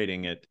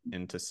curating it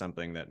into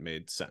something that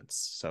made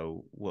sense.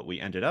 So what we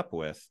ended up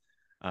with,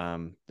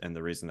 and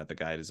the reason that the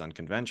guide is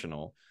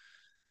unconventional,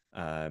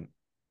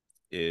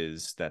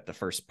 is that the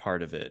first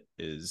part of it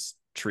is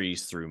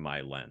trees through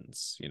my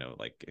lens, you know,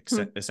 like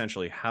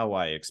essentially how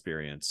I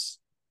experience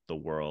the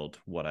world,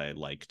 what I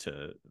like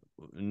to,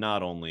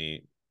 not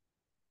only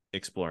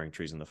exploring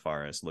trees in the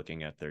forest,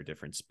 looking at their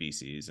different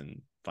species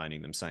and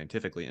finding them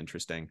scientifically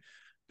interesting,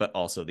 but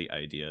also the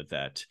idea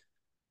that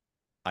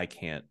I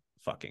can't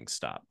fucking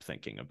stop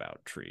thinking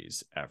about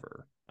trees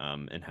ever,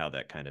 and how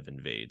that kind of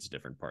invades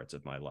different parts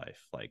of my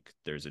life. Like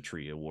there's a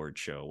tree award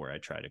show where I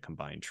try to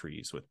combine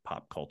trees with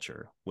pop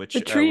culture, which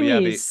the tree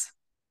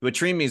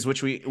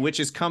which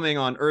is coming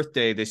on Earth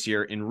Day this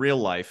year in real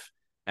life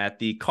at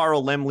the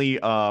Carl Laemmle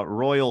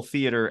Royal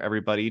Theater,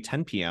 everybody,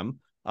 10 p.m.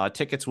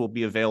 Tickets will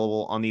be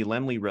available on the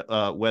Laemmle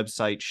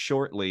website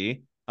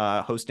shortly.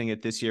 Hosting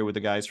it this year with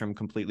the guys from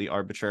Completely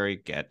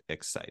Arbitrary. Get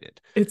excited.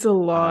 It's a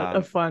lot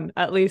of fun,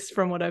 at least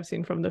from what I've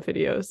seen from the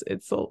videos.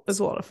 It's a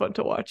lot of fun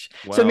to watch.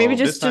 Well, so maybe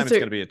this time it's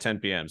going to be at 10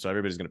 p.m. So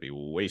everybody's going to be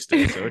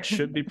wasted. So it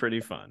should be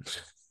pretty fun.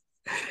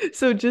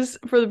 So just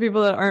for the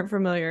people that aren't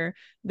familiar,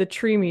 the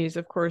Treemies,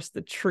 of course,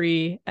 the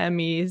tree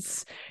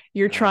Emmys,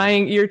 you're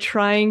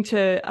trying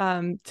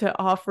to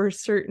offer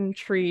certain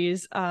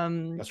trees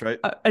that's right,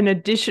 an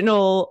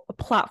additional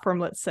platform,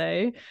 let's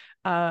say,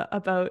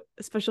 about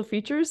special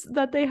features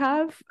that they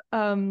have.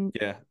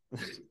 Yeah.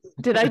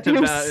 Did I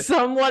do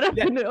somewhat of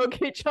an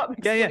okay job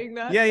explaining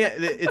that? Yeah.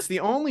 It's the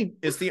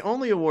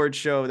only award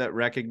show that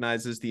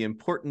recognizes the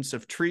importance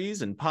of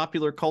trees in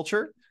popular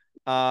culture.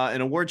 An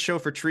award show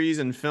for trees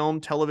in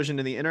film, television,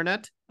 and the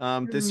internet.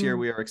 This year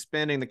we are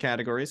expanding the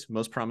categories: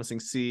 most promising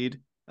seed,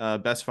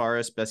 best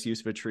forest, best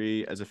use of a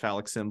tree as a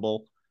phallic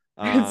symbol.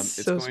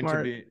 It's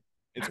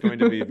going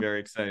to be a very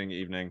exciting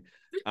evening.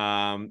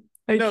 I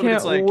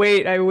can't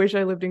wait. I wish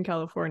I lived in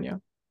California.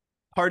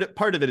 Part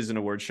of it is an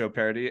award show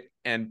parody,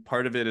 and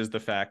part of it is the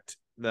fact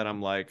that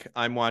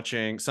I'm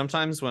watching.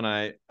 Sometimes when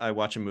I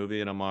watch a movie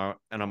and I'm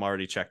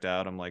already checked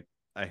out, I'm like,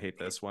 I hate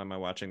this. Why am I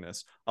watching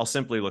this? I'll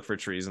simply look for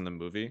trees in the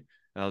movie,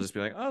 And I'll just be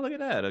like, oh, look at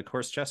that, a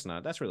horse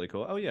chestnut. That's really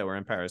cool. Oh yeah, we're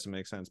in Paris. It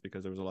makes sense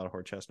because there was a lot of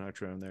horse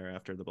chestnut around there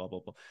after the blah blah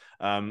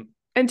blah.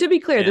 And to be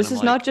clear, and this I'm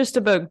is not like, just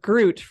about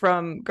Groot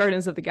from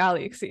Guardians of the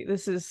Galaxy.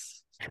 This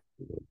is.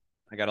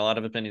 I got a lot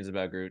of opinions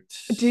about Groot.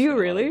 Do you Got a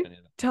lot of really?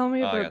 opinions. Tell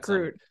me Oh, I about got some.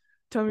 Groot.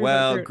 Tell me about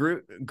Well,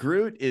 Groot.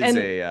 Groot is And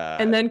a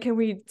and then can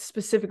we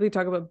specifically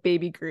talk about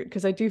Baby Groot?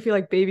 Because I do feel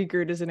like Baby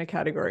Groot is in a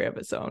category of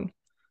its own.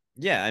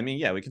 yeah, I mean,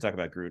 yeah, we can talk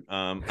about Groot.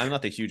 I'm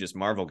not the hugest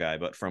Marvel guy,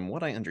 but from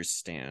what I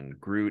understand,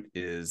 Groot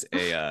is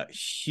a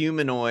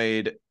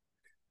humanoid,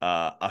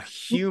 a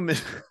human,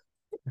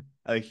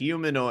 a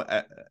humanoid,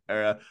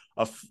 I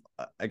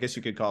guess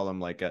you could call him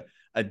like a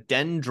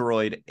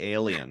dendroid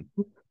alien.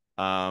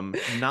 Yeah,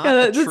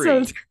 Not a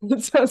tree,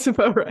 that sounds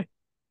about right.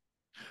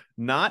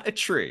 not a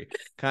tree.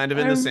 Kind of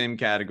in the I'm same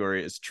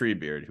category as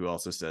Treebeard, who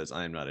also says,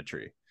 "I am not a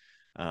tree."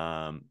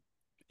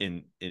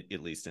 In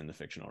at least in the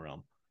fictional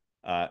realm.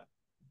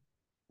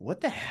 What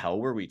the hell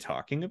were we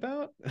talking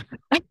about?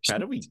 How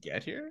did we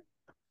get here?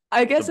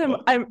 I The guess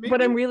book, I'm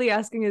what I'm maybe? really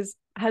asking is,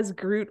 has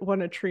Groot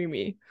won a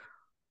Tree?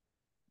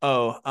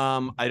 Oh,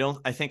 I don't.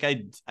 I think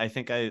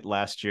I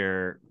last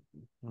year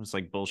was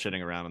like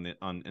bullshitting around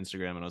on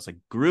Instagram, and I was like,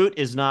 Groot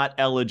is not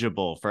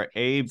eligible for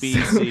A, B,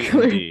 So C,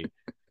 and D.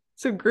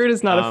 so Groot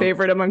is not a Um,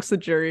 favorite amongst the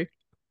jury.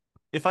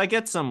 if I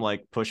get some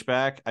like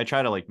pushback, I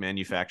try to like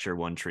manufacture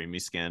one Tree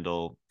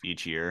scandal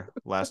each year.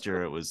 Last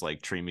year it was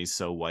like Tree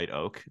so white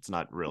oak. It's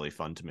not really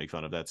fun to make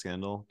fun of that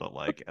scandal, but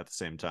like at the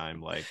same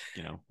time, like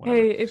whatever.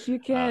 Hey, if you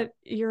Uh, can't,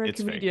 you're a it's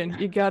fake. comedian.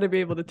 You got to be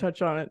able to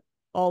touch on it,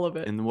 all of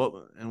it. And what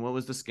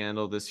was the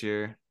scandal this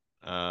year?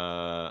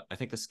 I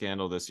think the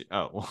scandal this year.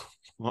 Oh,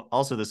 well,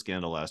 also the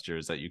scandal last year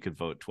is that you could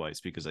vote twice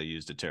because I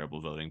used a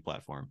terrible voting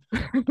platform.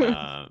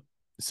 Uh,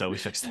 so we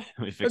fixed that.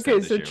 We fixed that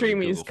Okay, this so year with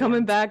Tree's Google coming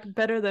Forms. back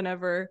better than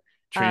ever.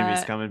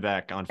 Trinity's coming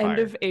back on End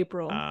fire. of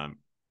April. Um,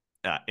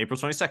 April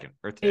 22nd,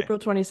 Earth Day. April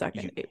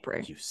 22nd, You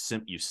April.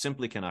 you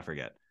simply cannot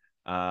forget.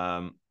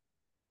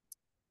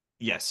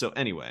 Yeah. So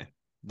anyway,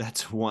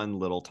 that's one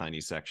little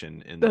tiny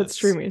section in That's this.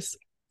 Tree's.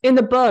 In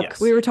the book,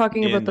 we Yes, were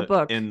talking about the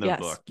book. in the Yes.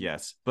 book,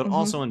 yes, but Mm-hmm.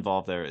 also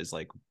involved there is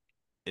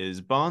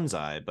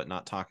bonsai, but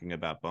not talking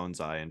about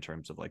bonsai in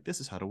terms of like this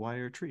is how to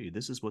wire a tree.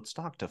 This is what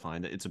stock to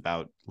find. It's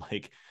about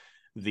like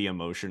the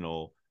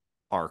emotional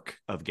arc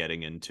of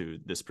getting into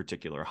this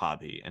particular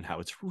hobby and how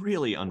it's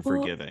really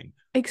unforgiving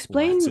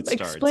once it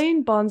starts.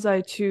 Explain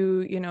bonsai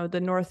to, the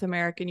North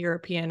American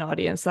European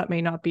audience that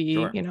may not be,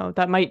 Sure.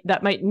 that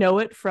might know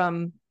it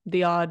from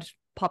the odd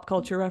pop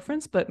culture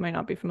reference, but might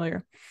not be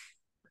familiar.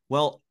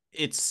 Well,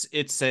 it's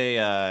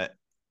a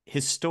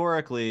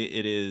historically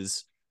it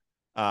is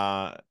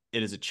a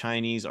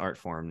Chinese art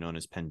form known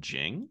as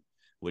penjing,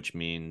 which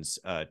means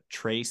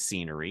tray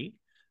scenery.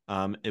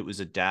 It was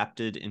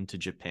adapted into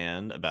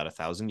Japan about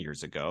 1,000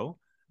 years ago,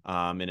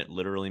 and it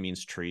literally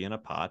means tree in a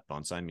pot.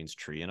 Bonsai means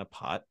tree in a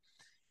pot.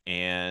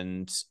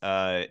 And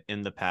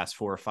in the past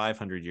 400 or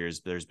 500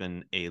 years, there's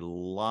been a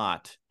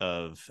lot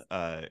of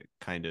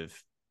kind of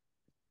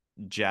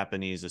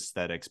Japanese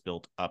aesthetics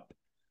built up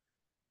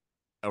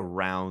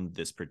around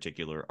this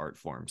particular art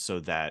form,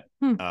 so that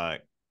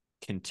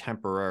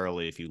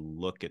contemporarily, if you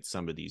look at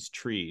some of these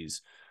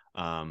trees,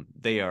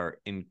 they are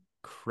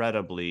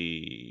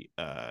incredibly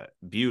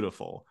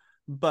beautiful,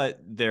 but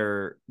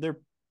they're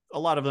a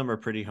lot of them are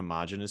pretty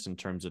homogenous in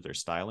terms of their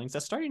stylings.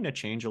 That's starting to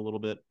change a little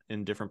bit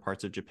in different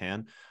parts of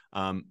Japan,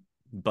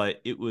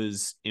 but it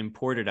was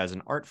imported as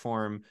an art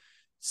form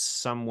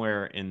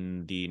somewhere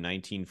in the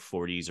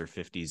 1940s or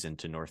 50s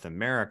into North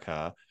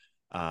America,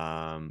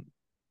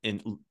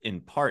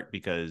 in part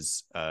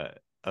because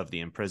of the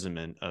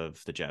imprisonment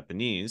of the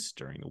Japanese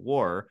during the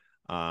war.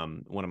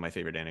 One of my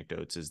favorite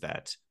anecdotes is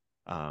that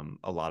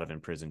a lot of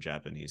imprisoned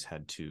Japanese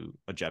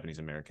Japanese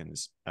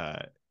Americans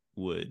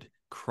would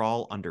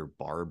crawl under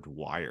barbed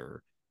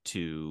wire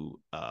to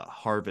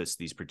harvest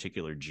these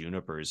particular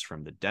junipers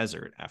from the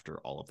desert after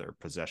all of their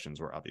possessions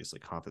were obviously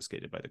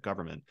confiscated by the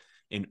government,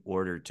 in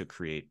order to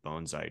create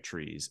bonsai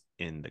trees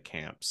in the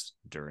camps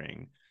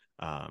during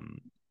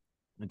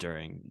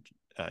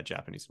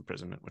Japanese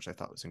imprisonment, which I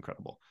thought was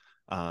incredible.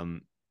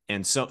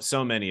 And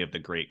so many of the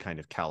great kind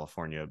of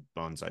California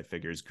bonsai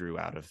figures grew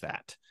out of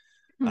that.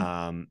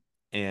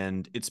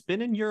 And it's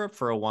been in Europe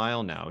for a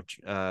while now.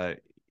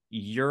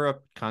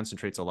 Europe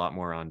concentrates a lot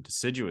more on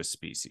deciduous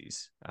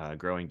species,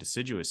 growing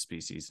deciduous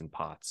species in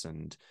pots.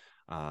 And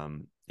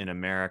in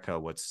America,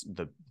 what's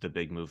the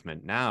big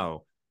movement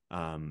now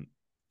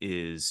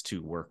is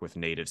to work with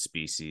native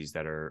species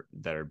that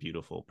are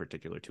beautiful,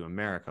 particular to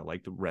America,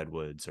 like the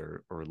redwoods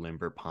or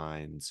limber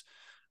pines.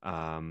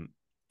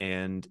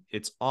 And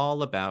it's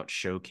all about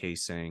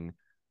showcasing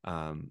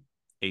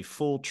a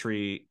full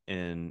tree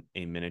in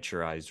a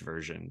miniaturized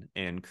version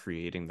and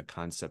creating the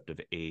concept of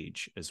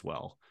age as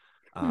well.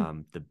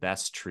 The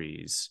best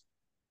trees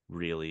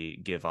really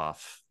give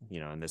off,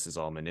 and this is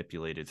all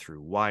manipulated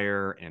through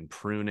wire and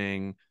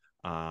pruning.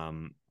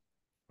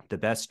 The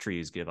best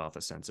trees give off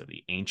a sense of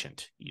the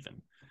ancient,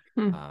 even.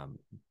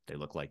 They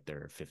look like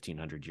they're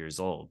 1,500 years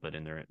old, but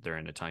they're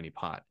in a tiny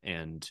pot.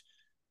 And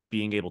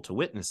being able to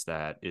witness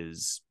that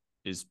is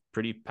is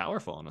pretty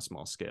powerful on a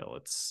small scale.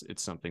 It's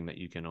something that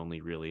you can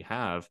only really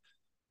have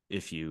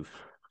if you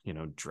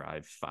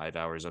drive 5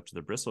 hours up to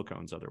the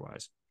bristlecones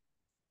otherwise.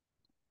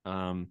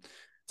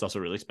 It's also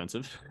really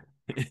expensive.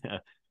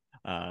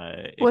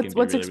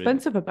 What's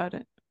expensive about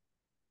it?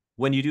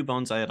 When you do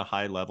bonsai at a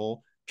high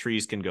level,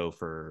 trees can go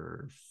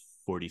for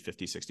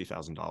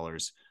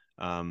 $40,000,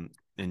 $50,000,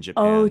 in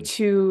Japan. Oh,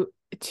 to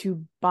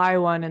buy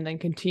one and then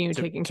continue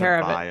taking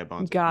care of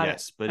it. Got it.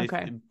 Yes, but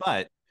okay.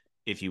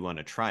 if you want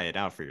to try it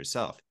out for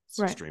yourself, it's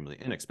right. extremely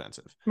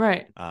inexpensive.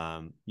 Right.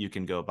 You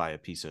can go buy a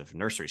piece of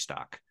nursery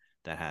stock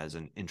that has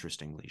an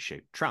interestingly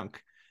shaped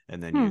trunk,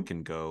 and then you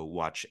can go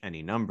watch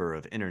any number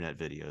of internet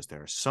videos.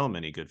 There are so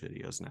many good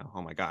videos now.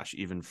 Oh my gosh,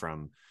 even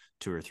from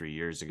 2 or 3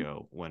 years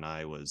ago when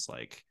I was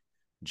like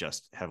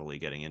just heavily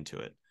getting into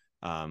it,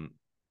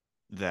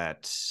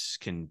 that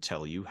can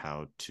tell you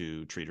how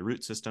to treat a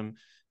root system,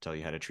 tell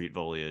you how to treat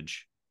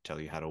foliage, tell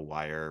you how to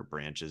wire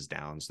branches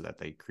down so that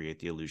they create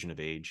the illusion of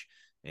age,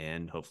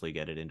 and hopefully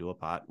get it into a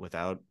pot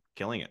without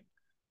killing it.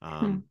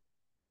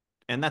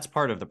 And that's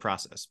part of the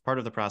process. Part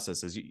of the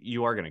process is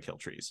you are going to kill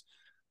trees,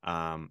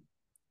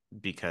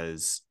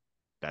 because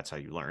that's how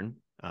you learn.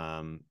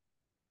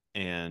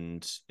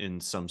 And in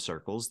some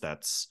circles,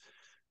 that's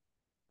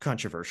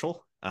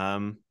controversial.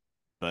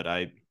 But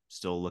I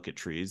still look at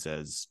trees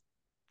as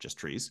just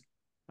trees.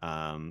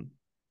 And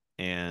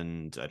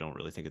I don't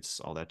really think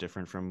it's all that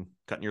different from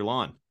cutting your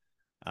lawn.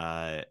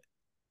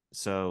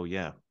 So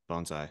yeah,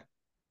 bonsai.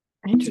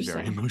 Interesting. It's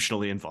very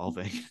emotionally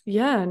involving.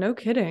 Yeah, no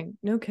kidding.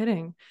 No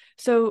kidding.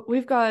 So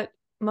we've got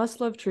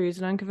Must Love Trees,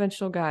 an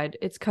unconventional guide.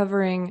 It's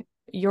covering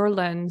your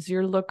lens,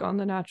 your look on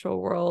the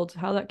natural world,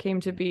 how that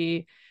came to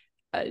be,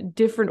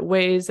 different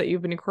ways that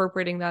you've been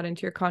incorporating that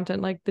into your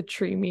content, like the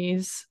tree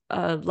me's,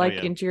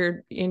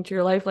 into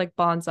your life, like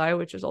bonsai,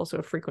 which is also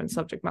a frequent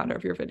subject matter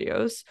of your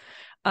videos.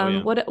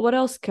 What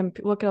else can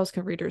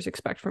readers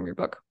expect from your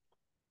book?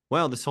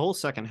 Well, this whole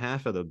second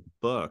half of the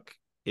book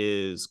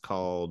is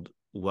called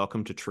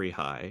Welcome to Tree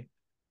High,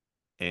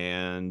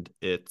 and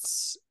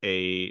it's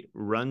a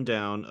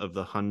rundown of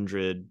the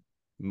 100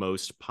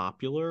 most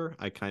popular.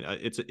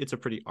 It's a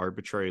pretty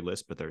arbitrary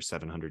list, but there's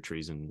 700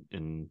 trees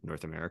in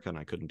North America, and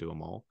I couldn't do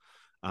them all.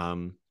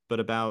 But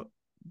about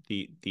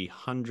the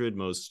 100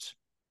 most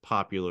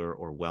popular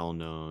or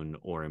well-known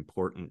or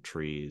important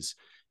trees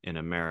in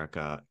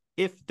America,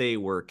 if they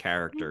were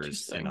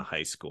characters in a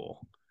high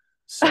school.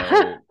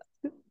 So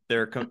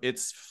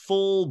it's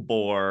full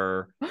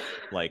bore,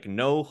 like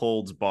no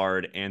holds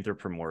barred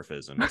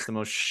anthropomorphism. It's the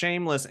most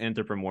shameless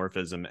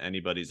anthropomorphism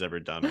anybody's ever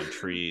done on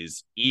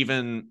trees,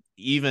 even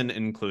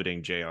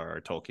including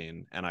J.R.R.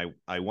 Tolkien. And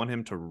I want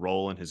him to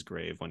roll in his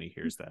grave when he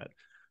hears that.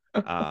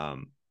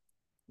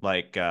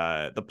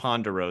 The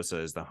ponderosa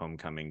is the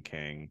homecoming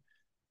king.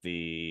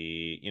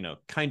 The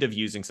kind of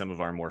using some of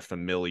our more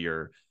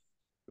familiar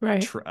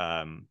like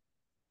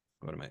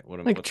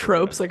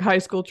tropes, like high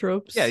school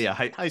tropes. Yeah,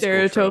 high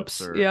school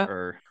tropes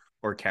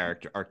or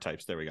character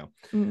archetypes. There we go.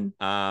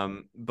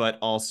 But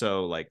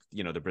also the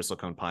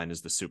bristlecone pine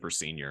is the super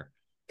senior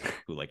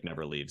who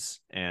never leaves,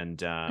 and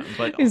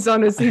but he's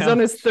on his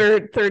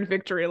third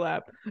victory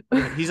lap.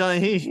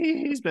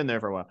 he's been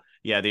there for a while.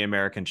 Yeah, the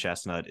American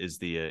chestnut is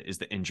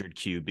the injured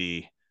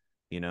QB,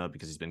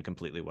 because he's been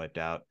completely wiped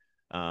out.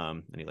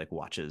 And he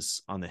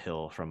watches on the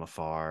hill from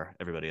afar.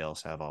 Everybody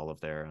else have all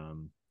of their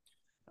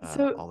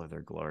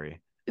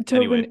glory. Tobin,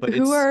 anyway, but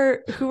who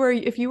are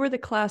if you were the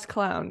class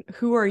clown,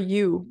 who are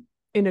you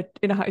in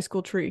a high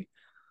school tree?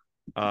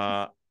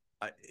 Maybe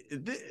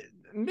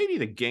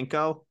the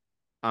ginkgo.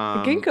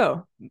 The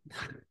ginkgo.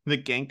 The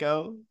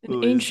ginkgo,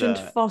 an ancient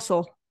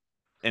fossil.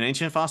 An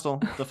ancient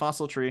fossil, the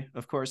fossil tree,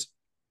 of course,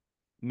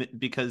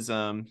 because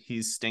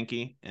he's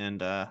stinky,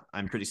 and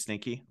I'm pretty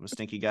stinky. I'm a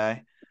stinky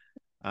guy.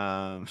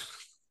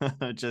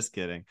 Just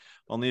kidding.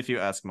 Only if you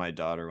ask my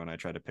daughter when I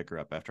try to pick her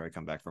up after I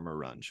come back from a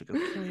run. She'll go,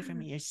 "Get away from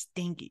me, you're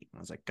stinky." I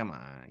was like, "Come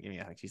on, give me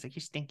a hug." She's like,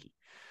 "You're stinky."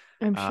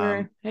 I'm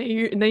sure.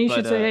 Hey, then you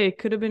should say, "Hey, it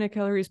could have been a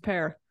Kellery's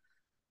pear."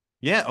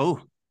 Yeah.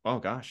 Oh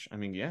gosh. I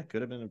mean, yeah,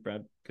 could have been a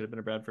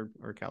Bradford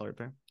or a Calorie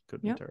pear. Could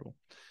have been terrible.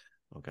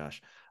 Oh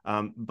gosh.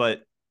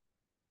 But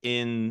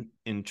in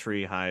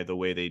Tree High, the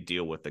way they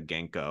deal with the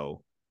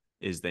ginkgo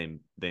is they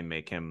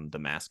make him the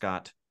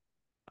mascot.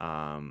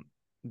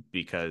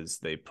 Because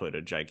they put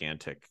a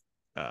gigantic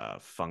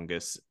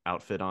fungus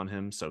outfit on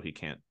him so he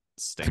can't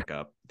stink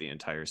up the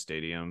entire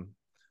stadium.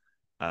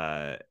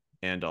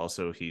 And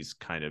also he's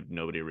kind of,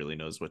 nobody really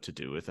knows what to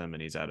do with him,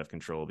 and he's out of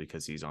control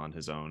because he's on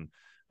his own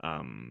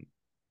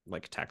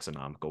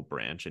taxonomical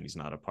branch, and he's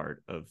not a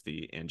part of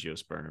the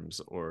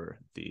angiosperms or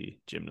the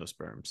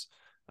gymnosperms.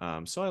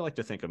 So I like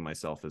to think of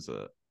myself as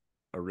a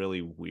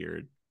really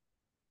weird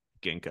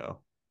ginkgo,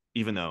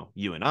 even though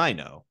you and I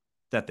know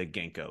that the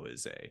ginkgo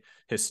is a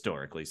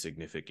historically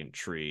significant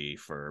tree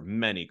for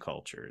many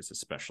cultures,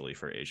 especially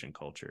for Asian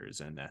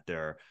cultures, and that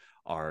there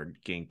are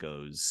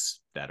ginkgos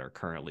that are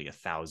currently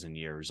 1,000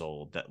 years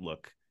old that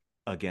look,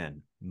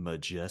 again,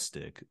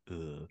 majestic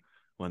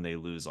when they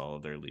lose all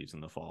of their leaves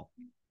in the fall.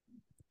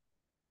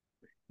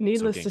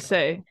 Needless to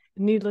say,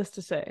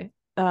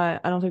 I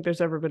don't think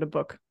there's ever been a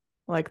book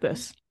like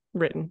this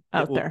written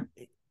out there.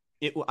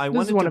 I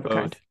This is wanted one to of a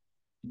kind.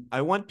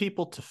 I want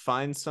people to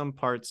find some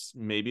parts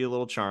maybe a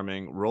little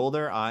charming, roll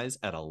their eyes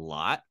at a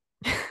lot.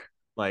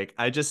 Like,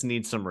 I just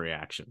need some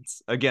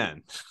reactions.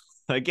 Again,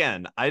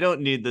 I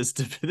don't need this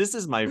to this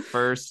is my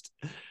first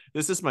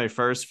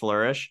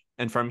flourish,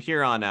 and from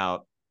here on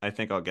out, I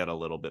think I'll get a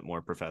little bit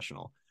more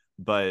professional.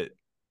 But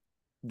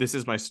this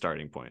is my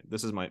starting point.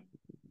 This is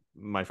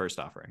my first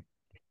offering.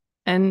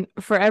 And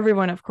for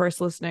everyone, of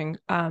course, listening,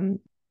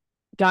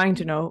 dying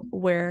to know,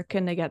 where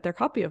can they get their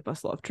copy of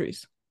Must Love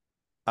Trees?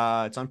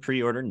 It's on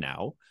pre-order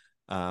now.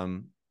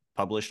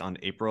 Published on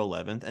April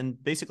 11th,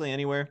 and basically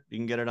anywhere. You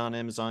can get it on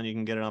Amazon, you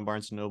can get it on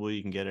Barnes & Noble,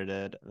 you can get it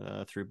at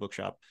through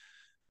Bookshop.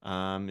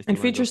 If and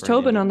features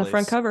Tobin on the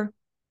front cover.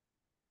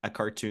 A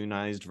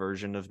cartoonized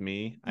version of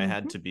me. I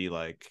had to be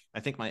like,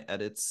 I think my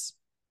edits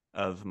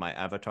of my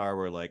avatar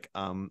were like,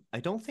 I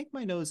don't think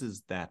my nose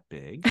is that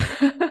big.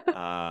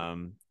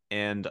 And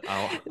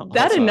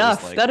that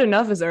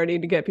enough is already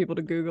to get people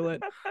to Google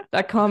it.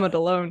 That comment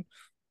alone.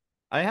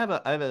 I have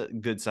a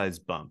good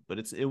sized bump, but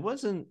it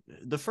wasn't,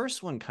 the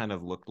first one kind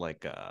of looked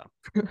like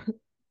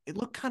it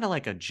looked kind of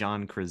like a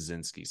John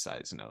Krasinski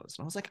size nose.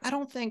 And I was like, I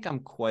don't think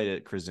I'm quite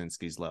at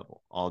Krasinski's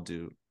level. I'll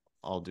do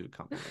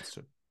compliments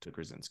to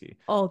Krasinski.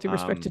 All due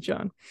respect to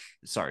John.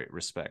 Sorry,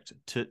 respect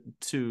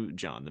to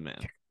John the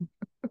man.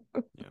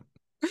 Yeah.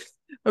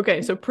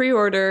 Okay, so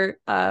pre-order,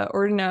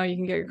 order now. You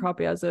can get your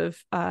copy as of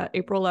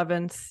April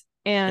 11th.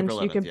 And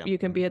April 11th, you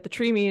can be at the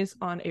Treemies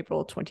on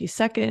April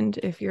 22nd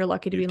if you're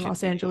lucky to be in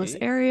Los Angeles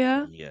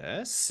area.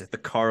 Yes, at the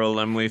Carl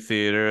Laemmle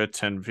Theater at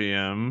 10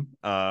 p.m.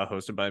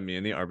 Hosted by me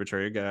and the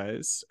Arbitrary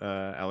Guys,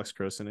 Alex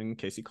Croson and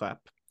Casey Clapp.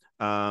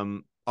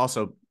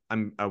 Also,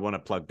 I want to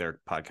plug their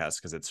podcast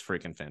because it's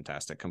freaking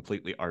fantastic.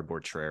 Completely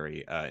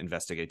arbitrary,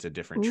 investigates a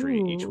different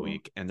tree each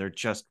week, and they're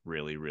just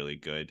really, really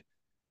good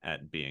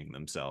at being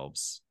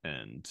themselves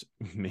and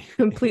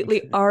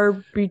completely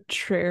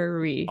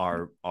arbitrary.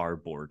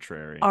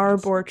 Arbitrary.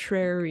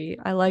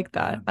 I like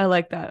that.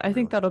 I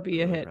think that'll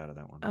be a hit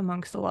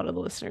amongst a lot of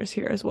the listeners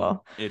here as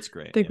well. It's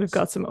great. I think we've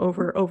got some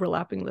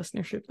overlapping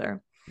listenership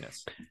there.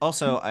 Yes.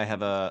 Also, I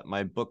have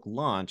my book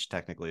launch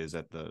technically is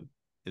at the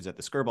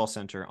Skirball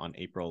Center on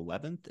April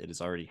 11th. It is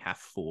already half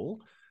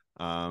full.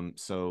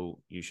 So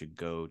you should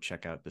go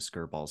check out the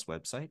Skirball's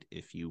website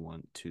if you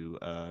want to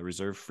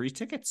reserve free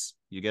tickets.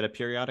 You get a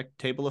periodic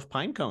table of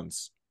pine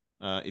cones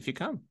if you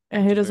come.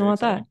 And who doesn't want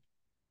that?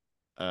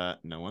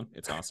 No one.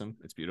 It's awesome.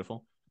 It's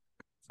beautiful.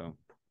 So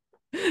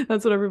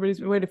that's what everybody's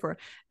been waiting for.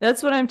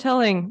 That's what I'm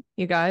telling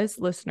you guys,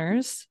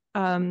 listeners.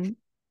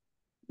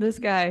 This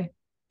guy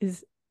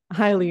is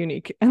highly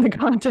unique, and the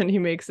content he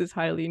makes is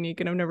highly unique,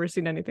 and I've never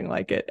seen anything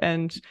like it.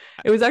 And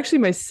it was actually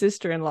my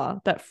sister-in-law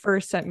that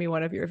first sent me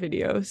one of your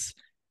videos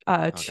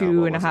more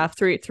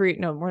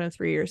than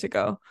 3 years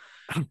ago.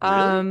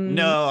 Really?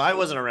 No, I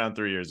wasn't around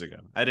 3 years ago.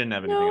 I didn't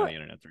have anything on the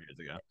internet 3 years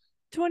ago.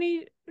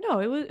 It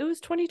was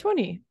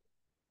 2020.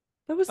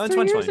 That was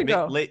 3 years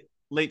ago. Late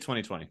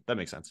 2020. That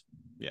makes sense.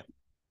 Yeah,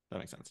 that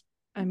makes sense.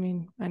 I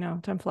mean, I know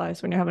time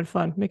flies when you're having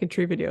fun making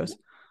tree videos.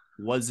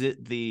 Was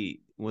it the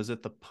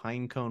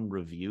Pinecone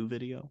review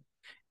video?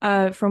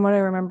 From what I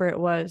remember, it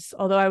was.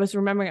 Although I was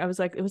remembering, I was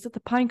like, was it the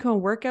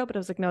Pinecone workout? But I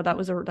was like, no, that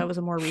was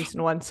a more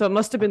recent one. So it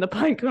must have been the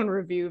Pinecone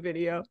review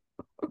video.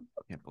 I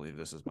can't believe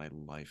this is my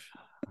life.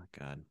 Oh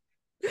God.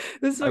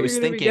 This is what you're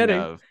going to be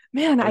getting.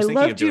 Man, I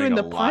loved you in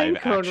the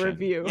Pinecone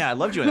review. Yeah, I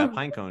loved you in that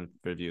Pinecone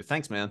review.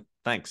 Thanks, man.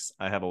 Thanks.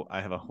 I have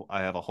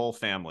a whole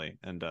family,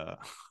 and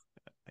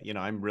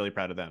I'm really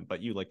proud of them.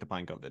 But you like the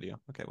Pinecone video.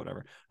 Okay,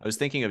 whatever. I was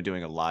thinking of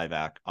doing a live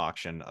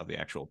auction of the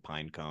actual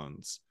pine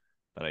cones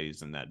that I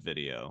used in that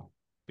video,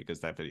 because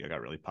that video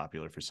got really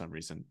popular for some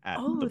reason at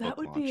the book launch.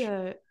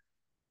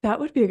 That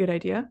would be a good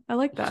idea. I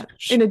like that.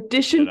 In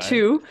addition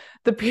to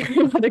the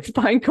periodic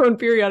Pinecone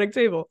periodic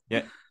table.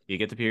 Yeah, you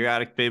get the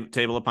periodic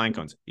table of pine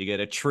cones. You get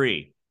a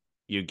tree.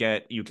 You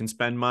can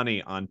spend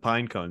money on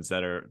pine cones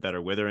that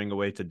are withering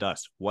away to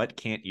dust. What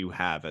can't you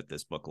have at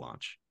this book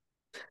launch?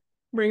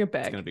 Bring a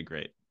bag. It's gonna be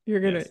great. You're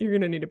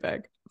gonna need a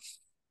bag.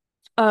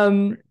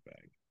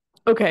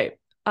 Okay.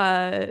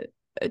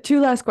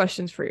 2 last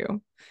questions for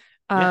you.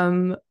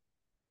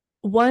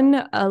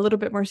 One a little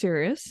bit more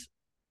serious,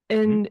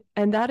 and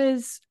that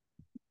is,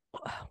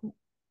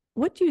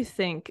 what do you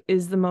think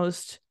is the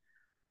most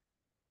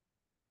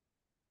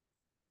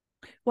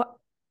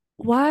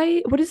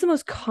what is the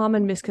most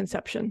common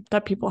misconception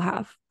that people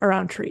have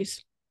around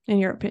trees, in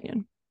your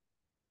opinion?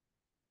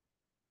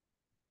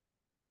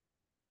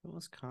 The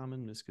most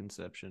common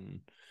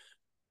misconception,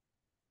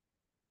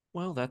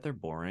 well, that they're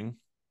boring,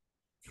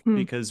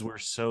 because we're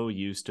so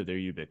used to their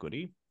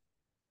ubiquity,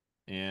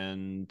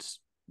 and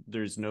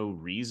there's no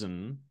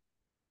reason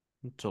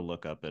to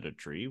look up at a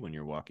tree when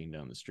you're walking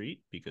down the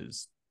street,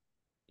 because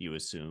you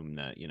assume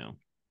that,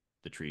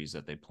 the trees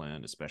that they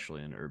plant,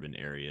 especially in urban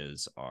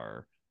areas,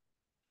 are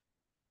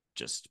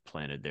just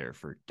planted there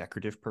for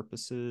decorative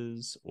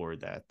purposes, or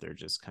that they're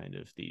just kind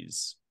of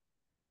these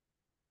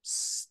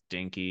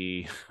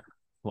stinky,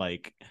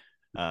 like,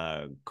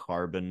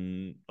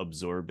 carbon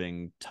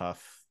absorbing,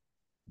 tough,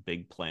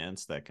 big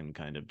plants that can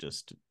kind of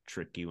just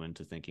trick you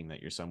into thinking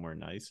that you're somewhere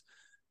nice.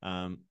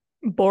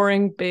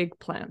 Boring big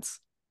plants.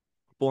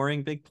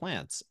 Boring big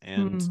plants.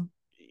 And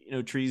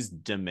trees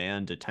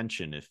demand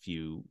attention if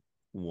you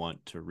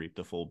want to reap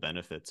the full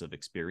benefits of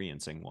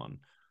experiencing one.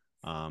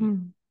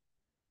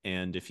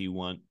 And if you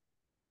want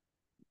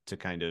to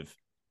kind of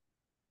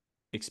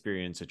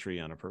experience a tree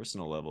on a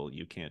personal level,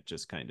 you can't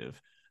just kind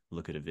of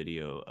look at a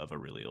video of a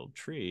really old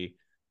tree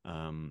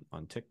on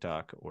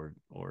TikTok or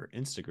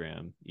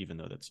Instagram, even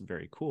though that's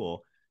very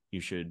cool.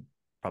 You should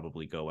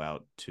probably go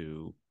out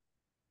to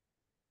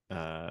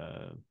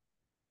I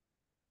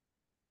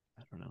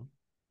don't know,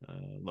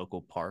 a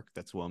local park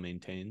that's well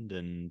maintained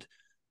and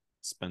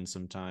spend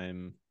some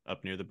time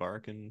up near the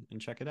bark and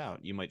check it out.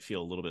 You might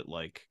feel a little bit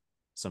like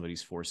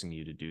somebody's forcing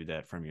you to do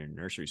that from your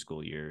nursery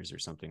school years or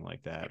something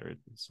like that, or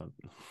some,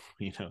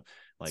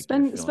 like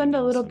spend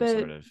a little bit,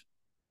 sort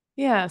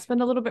of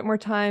spend a little bit more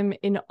time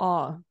in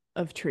awe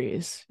of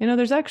trees.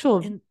 There's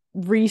actual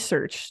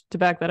research to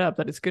back that up,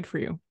 that it's good for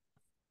you.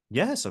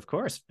 Yes, of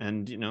course.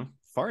 And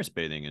forest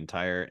bathing,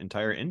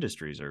 entire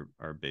industries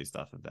are based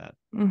off of that.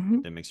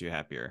 That makes you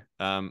happier.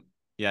 I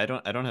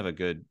don't have a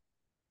good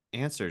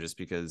answer, just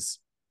because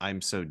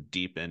I'm so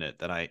deep in it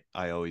that I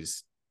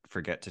always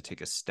forget to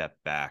take a step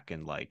back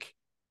and like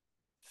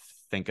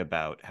think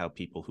about how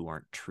people who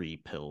aren't tree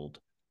pilled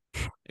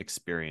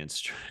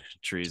experience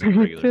trees on a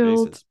regular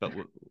basis. But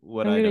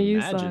what I'd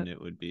imagine it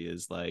would be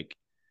is like,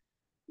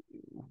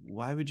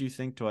 why would you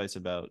think twice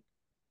about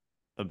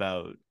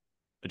a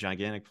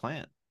gigantic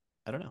plant?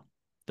 I don't know.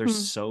 They're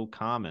so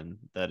common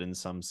that in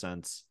some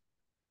sense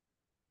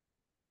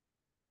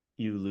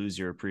you lose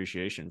your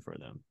appreciation for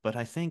them. But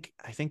I think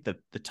that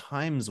the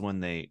times when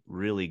they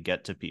really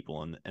get to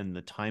people, and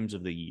the times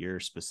of the year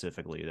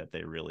specifically that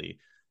they really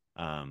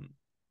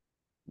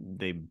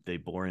they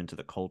bore into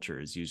the culture,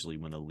 is usually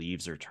when the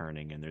leaves are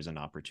turning and there's an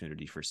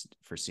opportunity for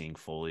seeing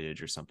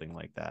foliage or something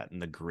like that,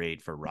 and the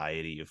great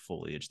variety of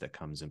foliage that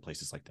comes in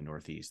places like the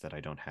Northeast that I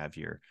don't have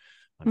here,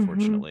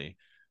 unfortunately.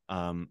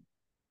 And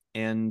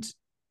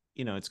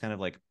it's kind of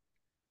like,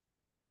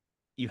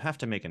 you have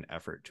to make an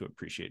effort to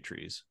appreciate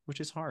trees,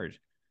 which is hard.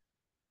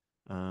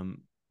 And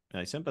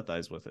I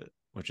sympathize with it,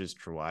 which is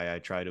why I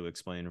try to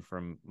explain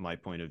from my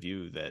point of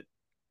view that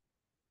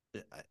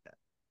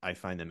I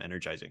find them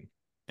energizing,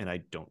 and I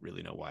don't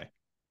really know why.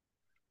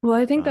 Well,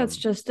 I think that's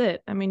just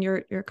it. I mean,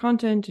 your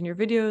content and your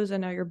videos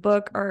and now your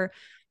book are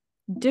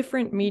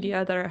different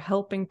media that are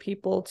helping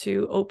people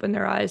to open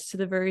their eyes to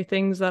the very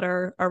things that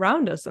are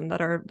around us and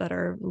that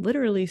are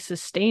literally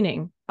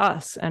sustaining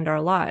us and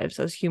our lives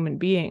as human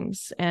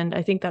beings. And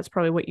I think that's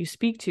probably what you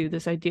speak to,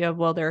 this idea of,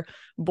 well, they're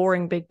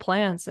boring big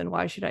plants and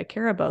why should I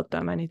care about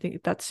them? And I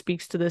think that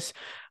speaks to this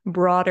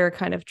broader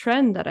kind of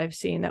trend that I've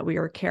seen, that we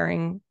are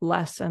caring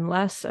less and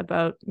less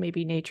about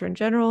maybe nature in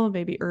general,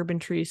 maybe urban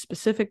trees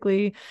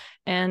specifically.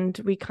 And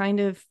we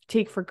kind of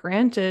take for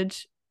granted,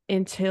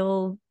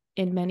 until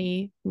in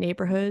many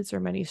neighborhoods or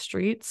many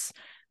streets,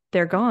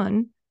 they're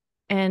gone.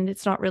 And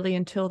it's not really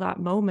until that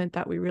moment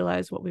that we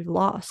realize what we've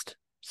lost.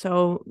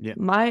 So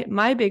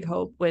my big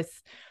hope with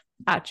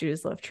At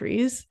Jews Love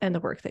Trees and the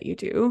work that you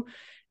do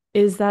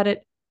is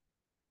that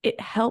it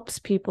helps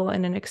people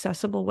in an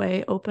accessible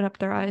way open up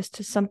their eyes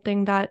to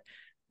something that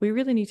we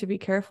really need to be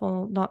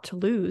careful not to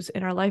lose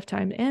in our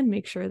lifetime, and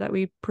make sure that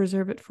we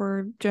preserve it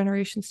for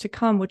generations to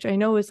come, which I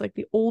know is like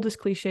the oldest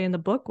cliche in the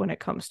book when it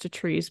comes to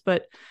trees,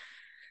 but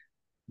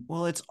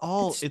well, it's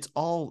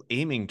all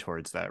aiming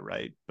towards that,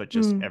 right? But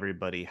just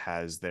everybody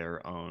has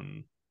their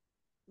own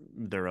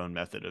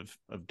method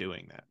of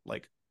doing that.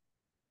 Like,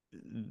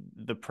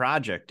 the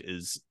project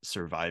is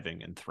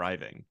surviving and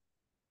thriving.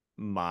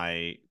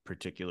 My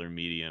particular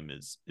medium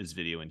is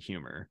video and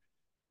humor.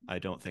 I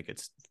don't think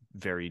it's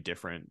very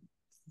different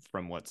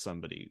from what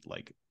somebody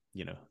like,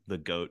 the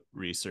GOAT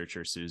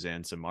researcher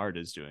Suzanne Simard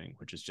is doing,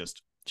 which is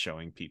just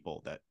showing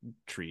people that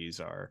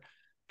trees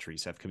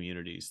have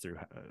communities through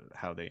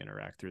how they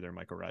interact through their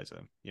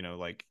mycorrhiza.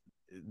 Like,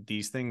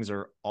 these things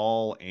are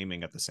all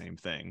aiming at the same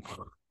thing,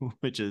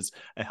 which is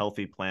a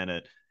healthy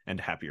planet and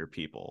happier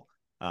people.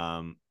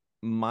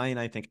 Mine,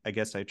 I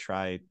guess I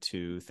try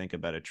to think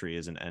about a tree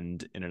as an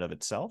end in and of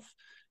itself.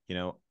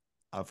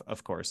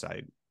 Of course,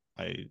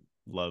 I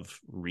love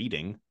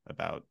reading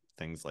about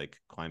things like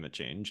climate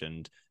change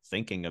and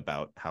thinking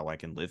about how I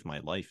can live my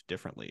life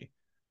differently.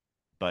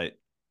 But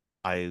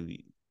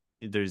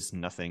there's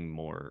nothing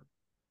more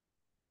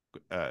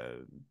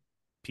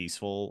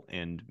peaceful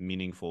and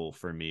meaningful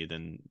for me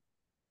than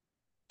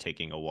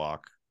taking a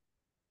walk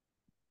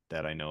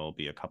that I know will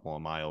be a couple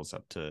of miles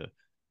up to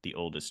the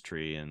oldest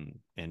tree in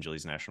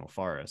Angeles National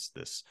Forest,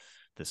 this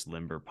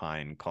limber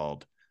pine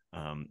called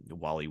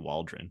Wally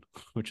Waldron,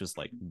 which is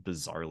like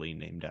bizarrely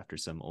named after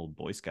some old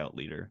Boy Scout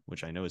leader,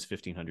 which I know is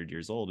 1,500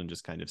 years old, and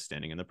just kind of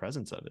standing in the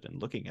presence of it and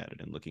looking at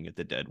it and looking at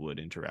the dead wood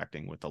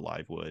interacting with the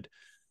live wood,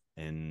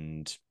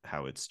 and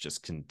how it's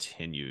just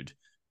continued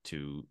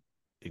to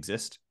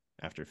exist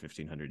after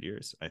 1,500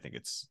 years. I think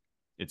it's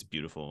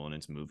beautiful and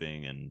it's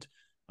moving, and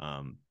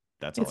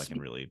That's all I can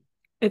really.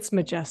 It's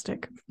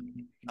majestic.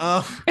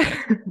 Oh,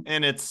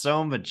 and it's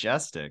so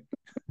majestic.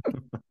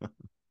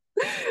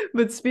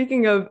 But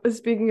speaking of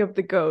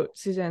the goat,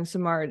 Suzanne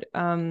Simard,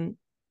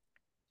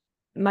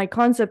 my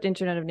concept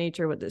Internet of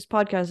Nature, what this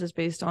podcast is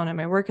based on and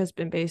my work has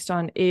been based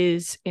on,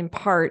 is in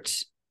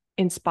part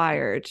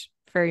inspired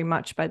very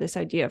much by this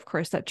idea, of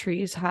course, that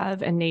trees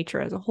have, and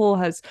nature as a whole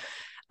has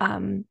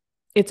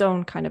its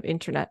own kind of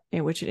internet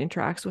in which it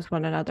interacts with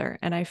one another.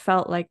 And I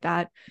felt like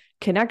that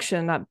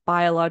connection, that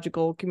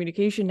biological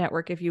communication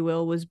network, if you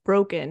will, was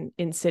broken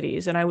in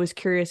cities. And I was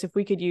curious if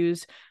we could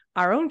use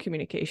our own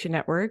communication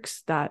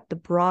networks, that the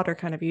broader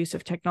kind of use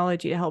of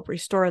technology to help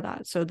restore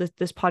that. So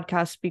this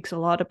podcast speaks a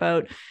lot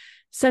about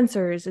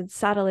sensors and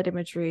satellite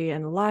imagery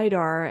and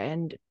LiDAR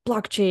and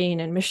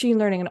blockchain and machine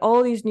learning and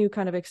all these new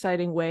kind of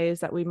exciting ways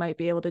that we might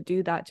be able to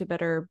do that to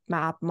better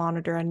map,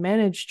 monitor, and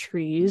manage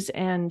trees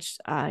and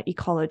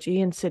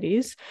ecology in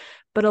cities.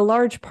 But a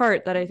large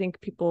part that I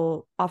think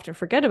people often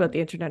forget about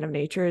the Internet of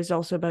Nature is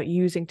also about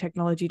using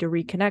technology to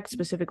reconnect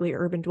specifically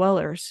urban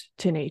dwellers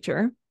to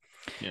nature.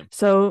 Yeah.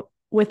 So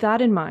with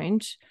that in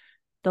mind,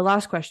 the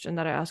last question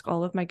that I ask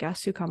all of my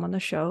guests who come on the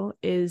show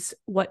is,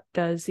 what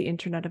does the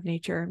Internet of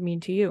Nature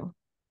mean to you?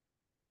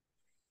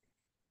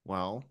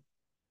 Well,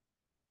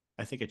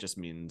 I think it just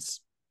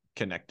means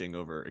connecting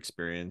over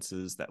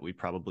experiences that we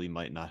probably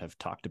might not have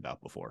talked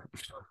about before.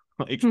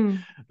 Like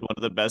one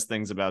of the best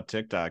things about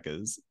TikTok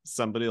is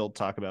somebody will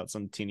talk about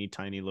some teeny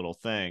tiny little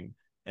thing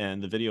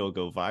and the video will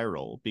go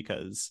viral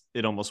because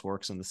it almost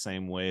works in the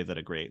same way that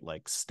a great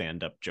like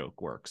stand-up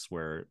joke works,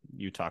 where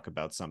you talk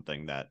about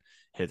something that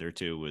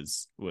hitherto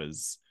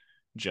was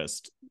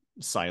just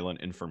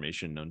silent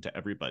information known to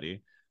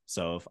everybody.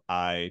 So if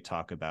I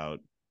talk about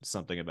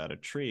something about a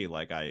tree,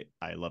 like I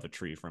love a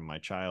tree from my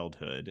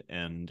childhood,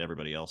 and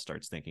everybody else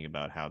starts thinking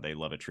about how they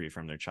love a tree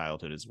from their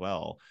childhood as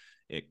well,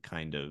 it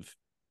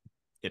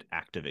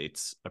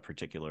activates a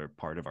particular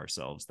part of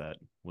ourselves that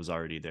was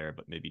already there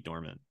but maybe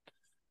dormant.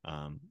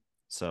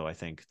 So I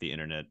think the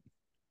Internet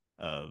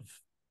of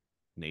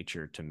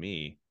Nature to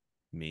me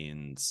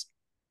means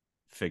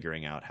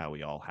figuring out how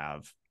we all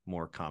have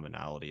more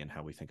commonality in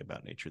how we think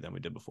about nature than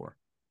we did before.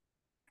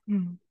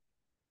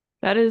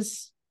 That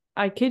is,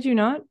 I kid you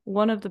not,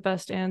 one of the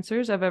best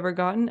answers I've ever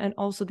gotten, and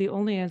also the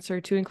only answer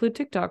to include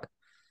TikTok.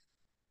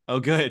 Oh,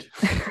 good.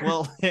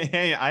 Well,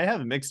 hey, I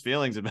have mixed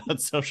feelings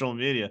about social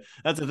media.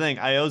 That's the thing.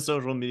 I owe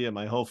social media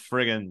my whole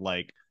friggin'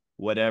 like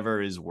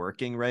whatever is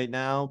working right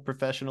now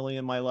professionally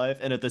in my life.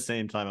 And at the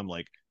same time, I'm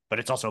like, but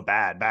it's also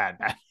bad.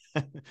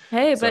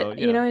 Hey, So, but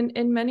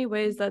in many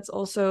ways, that's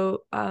also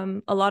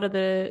a lot of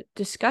the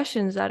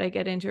discussions that I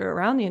get into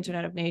around the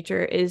Internet of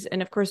Nature is,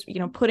 and of course,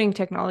 putting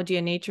technology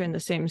and nature in the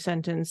same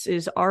sentence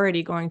is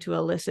already going to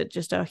elicit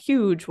just a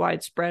huge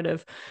widespread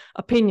of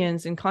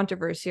opinions and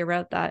controversy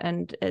around that.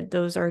 And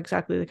those are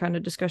exactly the kind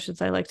of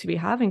discussions I like to be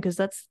having, because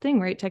that's the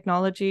thing, right?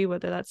 Technology,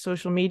 whether that's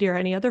social media or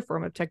any other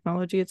form of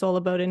technology, it's all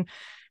about in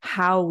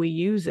how we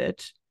use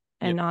it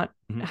and not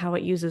how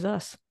it uses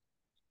us.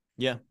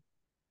 Yeah.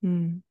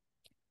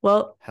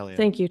 Well, hell yeah.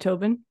 Thank you,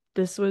 Tobin.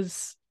 This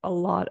was a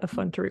lot of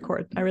fun to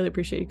record. I really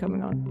appreciate you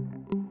coming on.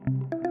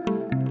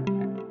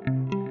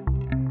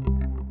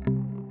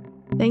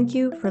 Thank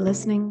you for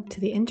listening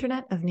to the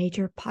Internet of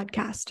Nature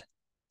podcast.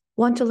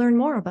 Want to learn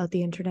more about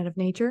the Internet of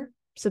Nature?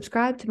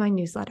 Subscribe to my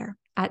newsletter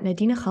at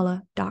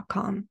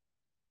nadinachalla.com.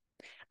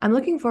 I'm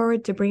looking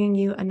forward to bringing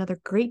you another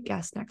great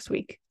guest next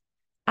week.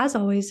 As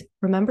always,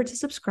 remember to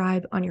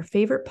subscribe on your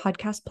favorite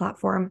podcast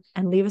platform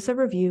and leave us a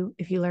review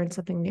if you learned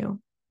something new.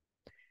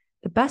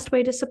 The best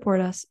way to support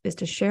us is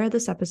to share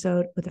this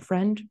episode with a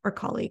friend or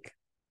colleague.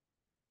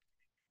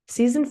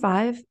 Season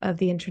 5 of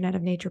the Internet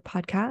of Nature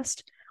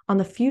podcast on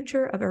the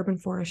future of urban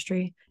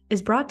forestry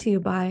is brought to you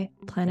by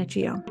Planet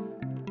Geo.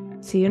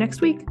 See you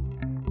next week.